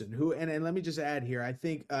Carson, who, and let me just add here. I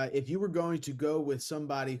think if you were going to go with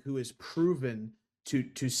somebody who is proven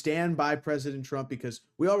to stand by President Trump, because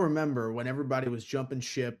we all remember when everybody was jumping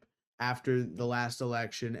ship after the last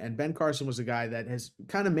election, and Ben Carson was a guy that has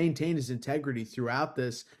kind of maintained his integrity throughout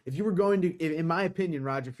this. If you were going to, in my opinion,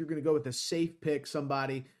 Roger, if you're going to go with a safe pick,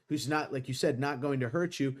 somebody who's not, like you said, not going to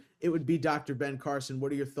hurt you, it would be Dr. Ben Carson.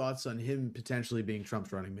 What are your thoughts on him potentially being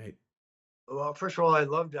Trump's running mate? Well, first of all, I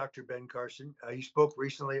love Dr. Ben Carson. He spoke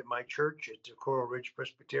recently at my church, at the Coral Ridge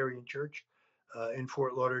Presbyterian Church in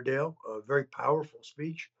Fort Lauderdale. A very powerful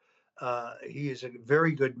speech. He is a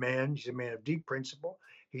very good man. He's a man of deep principle.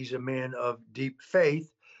 He's a man of deep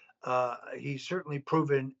faith. He's certainly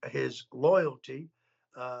proven his loyalty.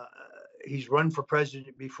 Uh, he's run for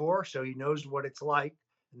president before, so he knows what it's like,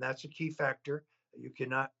 and that's a key factor.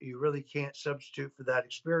 You really can't substitute for that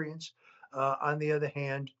experience. On the other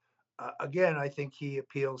hand, again, I think he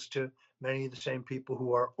appeals to many of the same people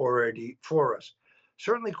who are already for us.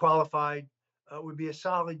 Certainly qualified would be a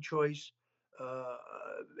solid choice. Uh,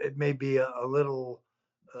 it may be a little,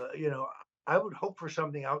 you know, I would hope for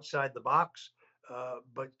something outside the box,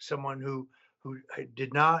 but someone who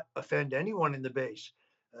did not offend anyone in the base.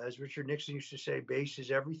 As Richard Nixon used to say, base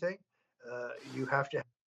is everything. You have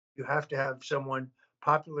to have someone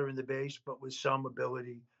popular in the base, but with some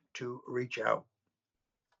ability to reach out.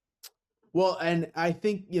 Well, and I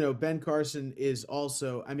think, Ben Carson is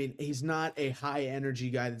also, I mean, he's not a high energy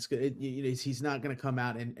guy that's good. He's not going to come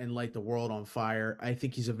out and light the world on fire. I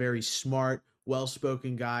think he's a very smart,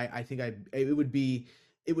 well-spoken guy. I think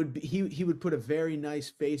he would put a very nice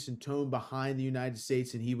face and tone behind the United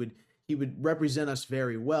States, and he would represent us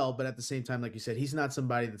very well. But at the same time, like you said, he's not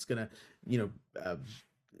somebody that's going to,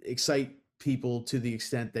 excite people to the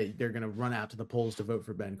extent that they're going to run out to the polls to vote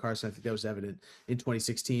for Ben Carson. I think that was evident in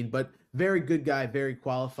 2016, but very good guy, very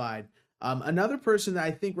qualified. Another person that I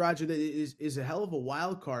think, Roger, that is a hell of a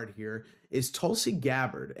wild card here is Tulsi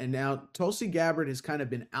Gabbard. And now Tulsi Gabbard has kind of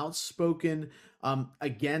been outspoken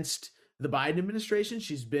against the Biden administration.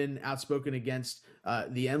 She's been outspoken against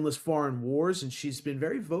the endless foreign wars, and she's been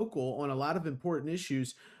very vocal on a lot of important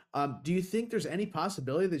issues. Do you think there's any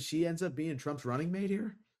possibility that she ends up being Trump's running mate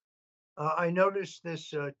here? I noticed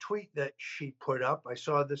this tweet that she put up. I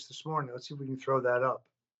saw this morning. Let's see if we can throw that up.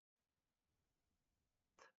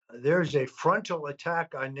 There's a frontal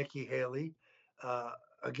attack on Nikki Haley.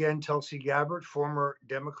 Again, Tulsi Gabbard, former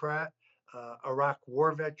Democrat, Iraq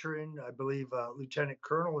war veteran, I believe Lieutenant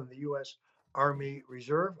Colonel in the U.S. Army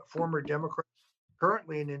Reserve, former Democrat,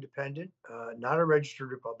 currently an independent, not a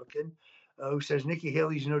registered Republican, who says Nikki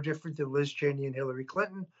Haley's no different than Liz Cheney and Hillary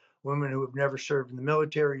Clinton, women who have never served in the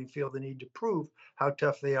military and feel the need to prove how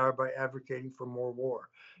tough they are by advocating for more war.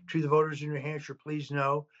 To the voters in New Hampshire, please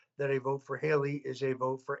know that a vote for Haley is a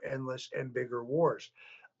vote for endless and bigger wars.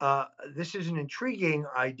 This is an intriguing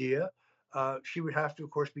idea. She would have to,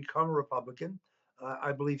 of course, become a Republican.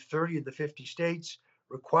 I believe 30 of the 50 states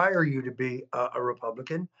require you to be a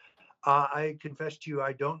Republican. I confess to you,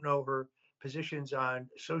 I don't know her positions on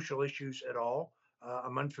social issues at all.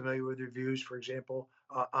 I'm unfamiliar with her views, for example,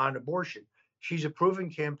 on abortion. She's a proven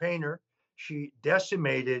campaigner. She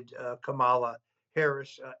decimated Kamala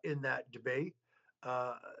Harris in that debate.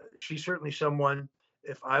 Uh, she's certainly someone,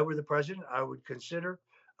 if I were the president, I would consider.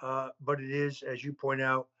 But it is, as you point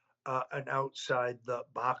out, an outside the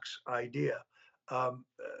box idea.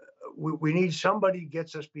 We need somebody who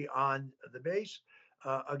gets us beyond the base.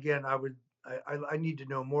 Again, I need to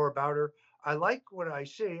know more about her. I like what I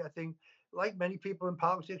see. I think like many people in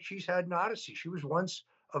politics, she's had an odyssey. She was once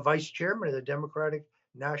a vice chairman of the Democratic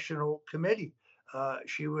National Committee.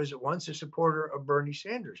 She was once a supporter of Bernie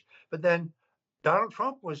Sanders. But then Donald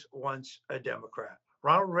Trump was once a Democrat.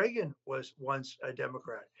 Ronald Reagan was once a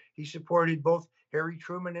Democrat. He supported both Harry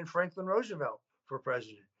Truman and Franklin Roosevelt for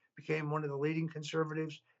president, became one of the leading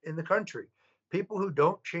conservatives in the country. People who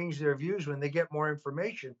don't change their views when they get more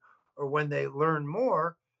information or when they learn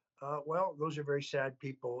more, well, those are very sad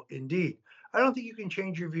people indeed. I don't think you can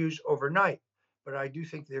change your views overnight, but I do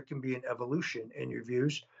think there can be an evolution in your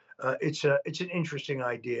views. It's an interesting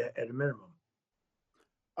idea at a minimum.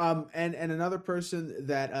 And another person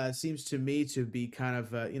that seems to me to be kind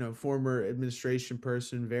of former administration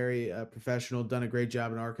person, very professional, done a great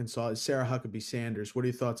job in Arkansas, is Sarah Huckabee Sanders. What are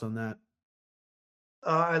your thoughts on that?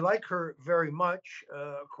 I like her very much.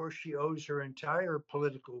 Of course, she owes her entire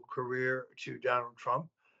political career to Donald Trump,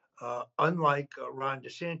 unlike Ron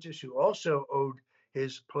DeSantis, who also owed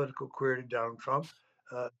his political career to Donald Trump.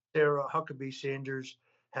 Sarah Huckabee Sanders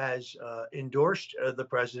has endorsed the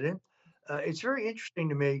president. It's very interesting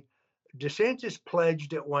to me. DeSantis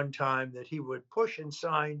pledged at one time that he would push and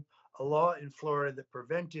sign a law in Florida that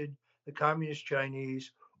prevented the communist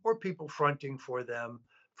Chinese or people fronting for them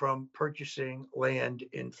from purchasing land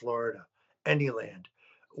in Florida, any land.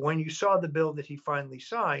 When you saw the bill that he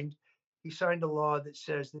signed a law that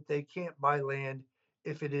says that they can't buy land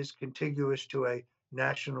if it is contiguous to a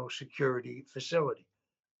national security facility.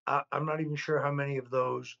 I'm not even sure how many of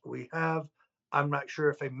those we have. I'm not sure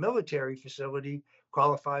if a military facility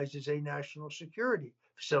qualifies as a national security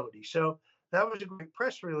facility. So that was a great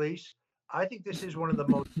press release. I think this is one of the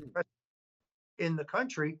most in the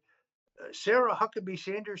country. Sarah Huckabee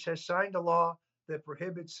Sanders has signed a law that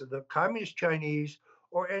prohibits the communist Chinese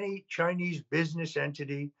or any Chinese business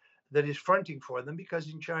entity that is fronting for them, because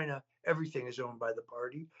in China, everything is owned by the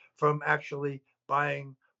party, from actually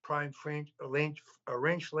buying prime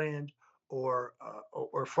ranch land or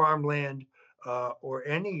farmland or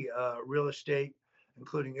any real estate,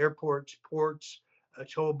 including airports, ports,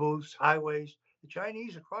 toll booths, highways. The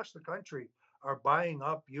Chinese across the country are buying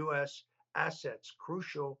up U.S. assets,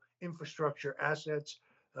 crucial infrastructure assets.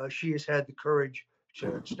 She has had the courage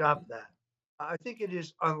to stop that. I think it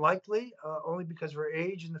is unlikely, only because of her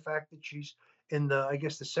age and the fact that she's in I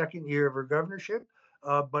guess, the second year of her governorship.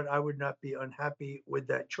 But I would not be unhappy with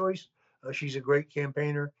that choice. She's a great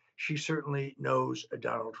campaigner. She certainly knows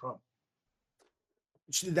Donald Trump.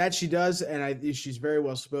 That she does, and she's very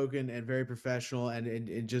well spoken and very professional,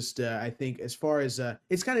 and just I think as far as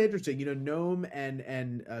it's kind of interesting, Nome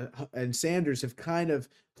and Sanders have kind of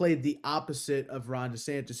played the opposite of Ron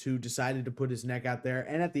DeSantis, who decided to put his neck out there,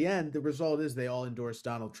 and at the end, the result is they all endorsed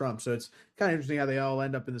Donald Trump. So it's kind of interesting how they all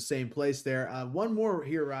end up in the same place there. One more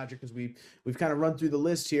here, Roger, because we've kind of run through the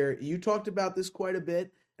list here. You talked about this quite a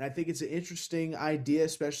bit, and I think it's an interesting idea,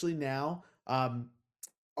 especially now.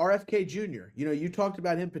 RFK Jr. You talked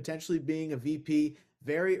about him potentially being a VP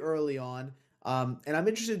very early on. And I'm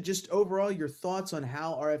interested just overall your thoughts on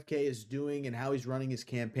how RFK is doing and how he's running his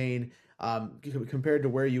campaign compared to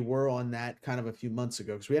where you were on that kind of a few months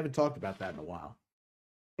ago, because we haven't talked about that in a while.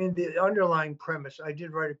 In the underlying premise, I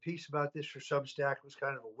did write a piece about this for Substack. It was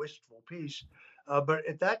kind of a wistful piece. But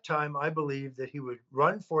at that time, I believed that he would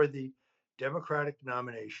run for the Democratic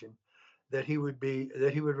nomination, that he would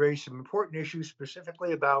raise some important issues,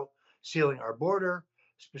 specifically about sealing our border,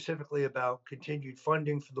 specifically about continued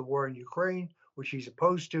funding for the war in Ukraine, which he's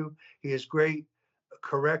opposed to. He has great,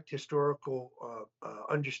 correct historical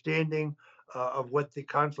understanding of what the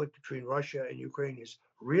conflict between Russia and Ukraine is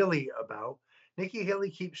really about. Nikki Haley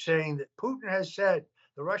keeps saying that Putin has said,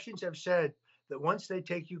 the Russians have said that once they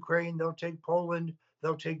take Ukraine, they'll take Poland,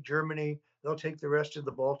 they'll take Germany, they'll take the rest of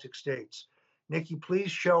the Baltic states. Nikki, please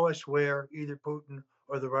show us where either Putin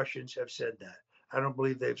or the Russians have said that. I don't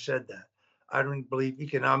believe they've said that. I don't believe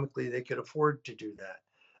economically they could afford to do that.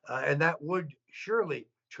 And that would surely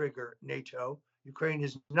trigger NATO. Ukraine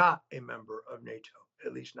is not a member of NATO,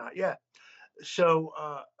 at least not yet. So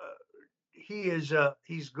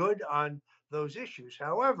he's good on those issues.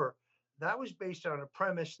 However, that was based on a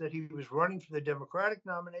premise that he was running for the Democratic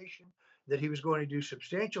nomination, that he was going to do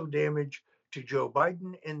substantial damage to Joe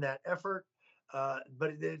Biden in that effort.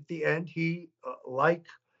 But at the end, he, like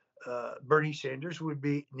Bernie Sanders, would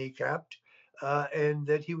be kneecapped, and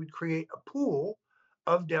that he would create a pool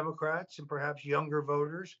of Democrats and perhaps younger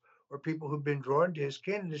voters or people who've been drawn to his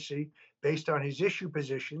candidacy based on his issue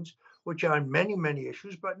positions, which on many, many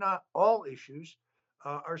issues, but not all issues,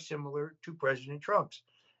 are similar to President Trump's.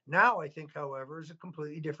 Now, I think, however, is a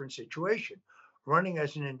completely different situation. Running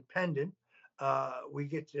as an independent, we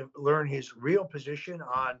get to learn his real position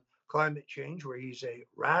on climate change, where he's a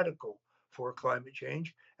radical for climate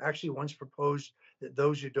change, actually once proposed that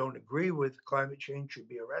those who don't agree with climate change should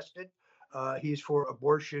be arrested. He's for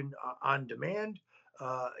abortion on demand.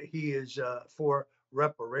 He is for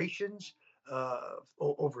reparations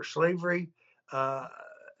over slavery. Uh,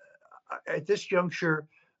 at this juncture,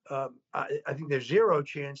 I think there's zero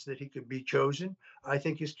chance that he could be chosen. I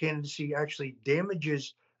think his candidacy actually damages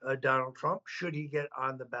Donald Trump should he get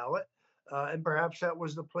on the ballot. And perhaps that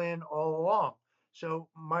was the plan all along. So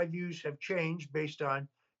my views have changed based on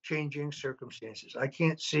changing circumstances. I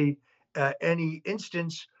can't see any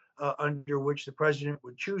instance under which the president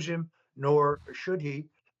would choose him, nor should he.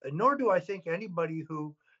 Nor do I think anybody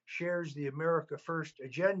who shares the America First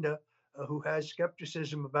agenda, who has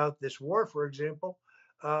skepticism about this war, for example,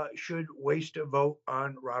 should waste a vote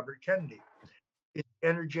on Robert Kennedy. It's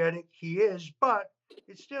energetic, he is, but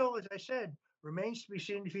it still, as I said, remains to be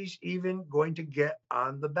seen if he's even going to get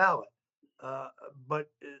on the ballot. But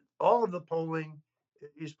all of the polling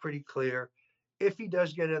is pretty clear. If he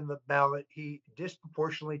does get on the ballot, he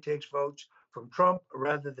disproportionately takes votes from Trump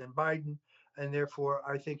rather than Biden. And therefore,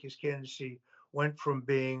 I think his candidacy went from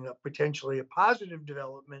being potentially a positive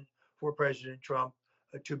development for President Trump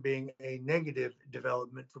to being a negative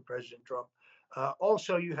development for President Trump.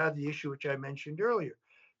 Also, you have the issue which I mentioned earlier.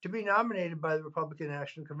 To be nominated by the Republican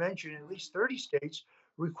National Convention, at least 30 states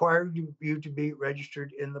require you to be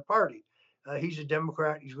registered in the party. He's a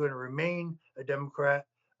Democrat. He's going to remain a Democrat.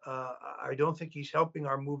 I don't think he's helping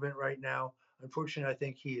our movement right now. Unfortunately, I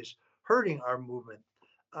think he is hurting our movement.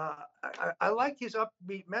 I like his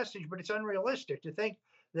upbeat message, but it's unrealistic to think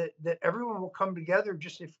that everyone will come together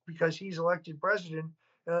just because he's elected president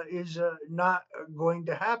is not going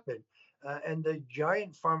to happen. And the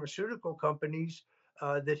giant pharmaceutical companies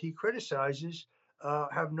that he criticizes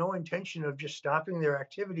have no intention of just stopping their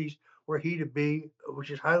activities were he to be, which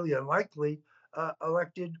is highly unlikely,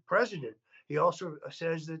 elected president. He also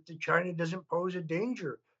says that China doesn't pose a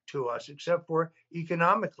danger to us except for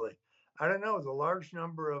economically. I don't know, the large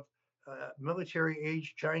number of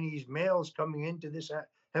military-aged Chinese males coming into this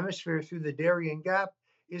hemisphere through the Darien Gap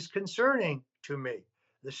is concerning to me.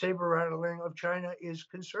 The saber rattling of China is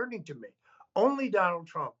concerning to me. Only Donald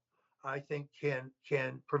Trump, I think, can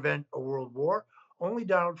prevent a world war. Only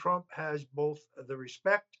Donald Trump has both the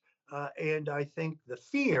respect and I think the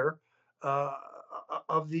fear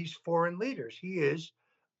of these foreign leaders. He is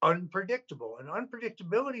unpredictable, and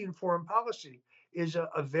unpredictability in foreign policy is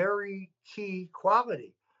a very key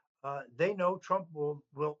quality. They know Trump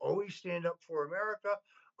will always stand up for America,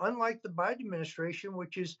 unlike the Biden administration,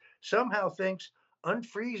 which is somehow thinks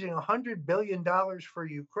unfreezing $100 billion for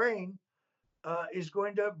Ukraine is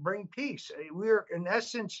going to bring peace. We're, in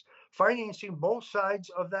essence, financing both sides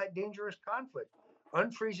of that dangerous conflict.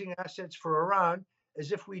 Unfreezing assets for Iran,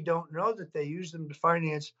 as if we don't know that they use them to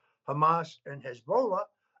finance Hamas and Hezbollah.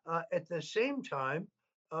 At the same time,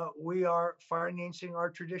 we are financing our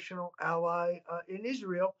traditional ally in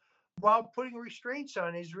Israel while putting restraints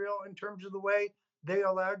on Israel in terms of the way they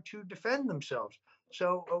are allowed to defend themselves.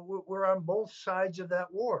 So we're on both sides of that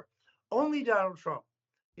war. Only Donald Trump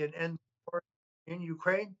can end the war in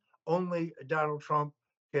Ukraine. Only Donald Trump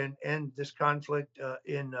can end this conflict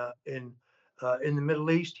in the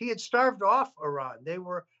Middle East. He had starved off Iran. They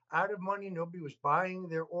were out of money. Nobody was buying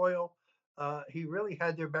their oil. He really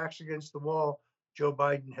had their backs against the wall. Joe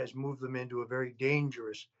Biden has moved them into a very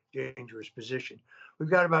dangerous position. We've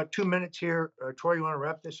got about 2 minutes here. Troy, you want to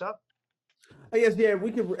wrap this up? Yes, yeah,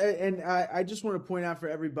 we could. And I just want to point out for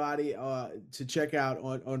everybody to check out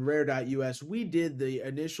on rare.us. We did the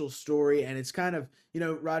initial story, and it's kind of,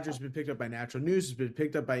 Roger's been picked up by Natural News, has been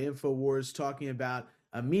picked up by InfoWars, talking about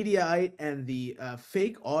a Mediaite and the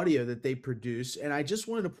fake audio that they produce. And I just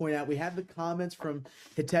wanted to point out, we have the comments from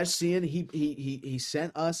Hitesh Sian. He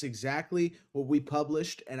sent us exactly what we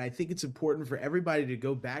published, and I think it's important for everybody to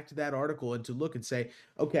go back to that article and to look and say,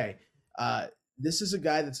 okay, this is a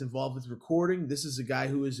guy that's involved with recording. This is a guy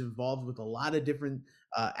who is involved with a lot of different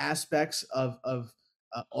aspects of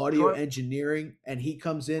audio engineering, and he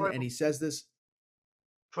comes in and he says this.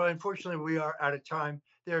 Troy, unfortunately, we are out of time.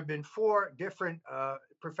 There have been 4 different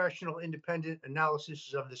professional independent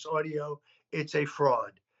analyses of this audio. It's a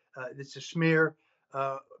fraud. It's a smear.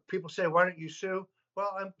 People say, why don't you sue?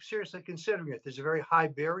 Well, I'm seriously considering it. There's a very high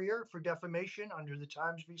barrier for defamation under the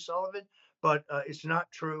Times v. Sullivan, but it's not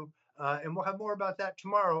true. And we'll have more about that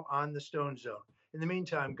tomorrow on the Stone Zone. In the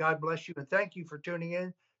meantime, God bless you, and thank you for tuning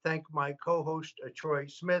in. Thank my co-host, Troy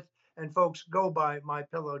Smith. And folks, go by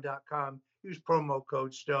mypillow.com. Use promo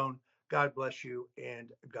code STONE. God bless you and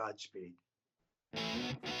Godspeed.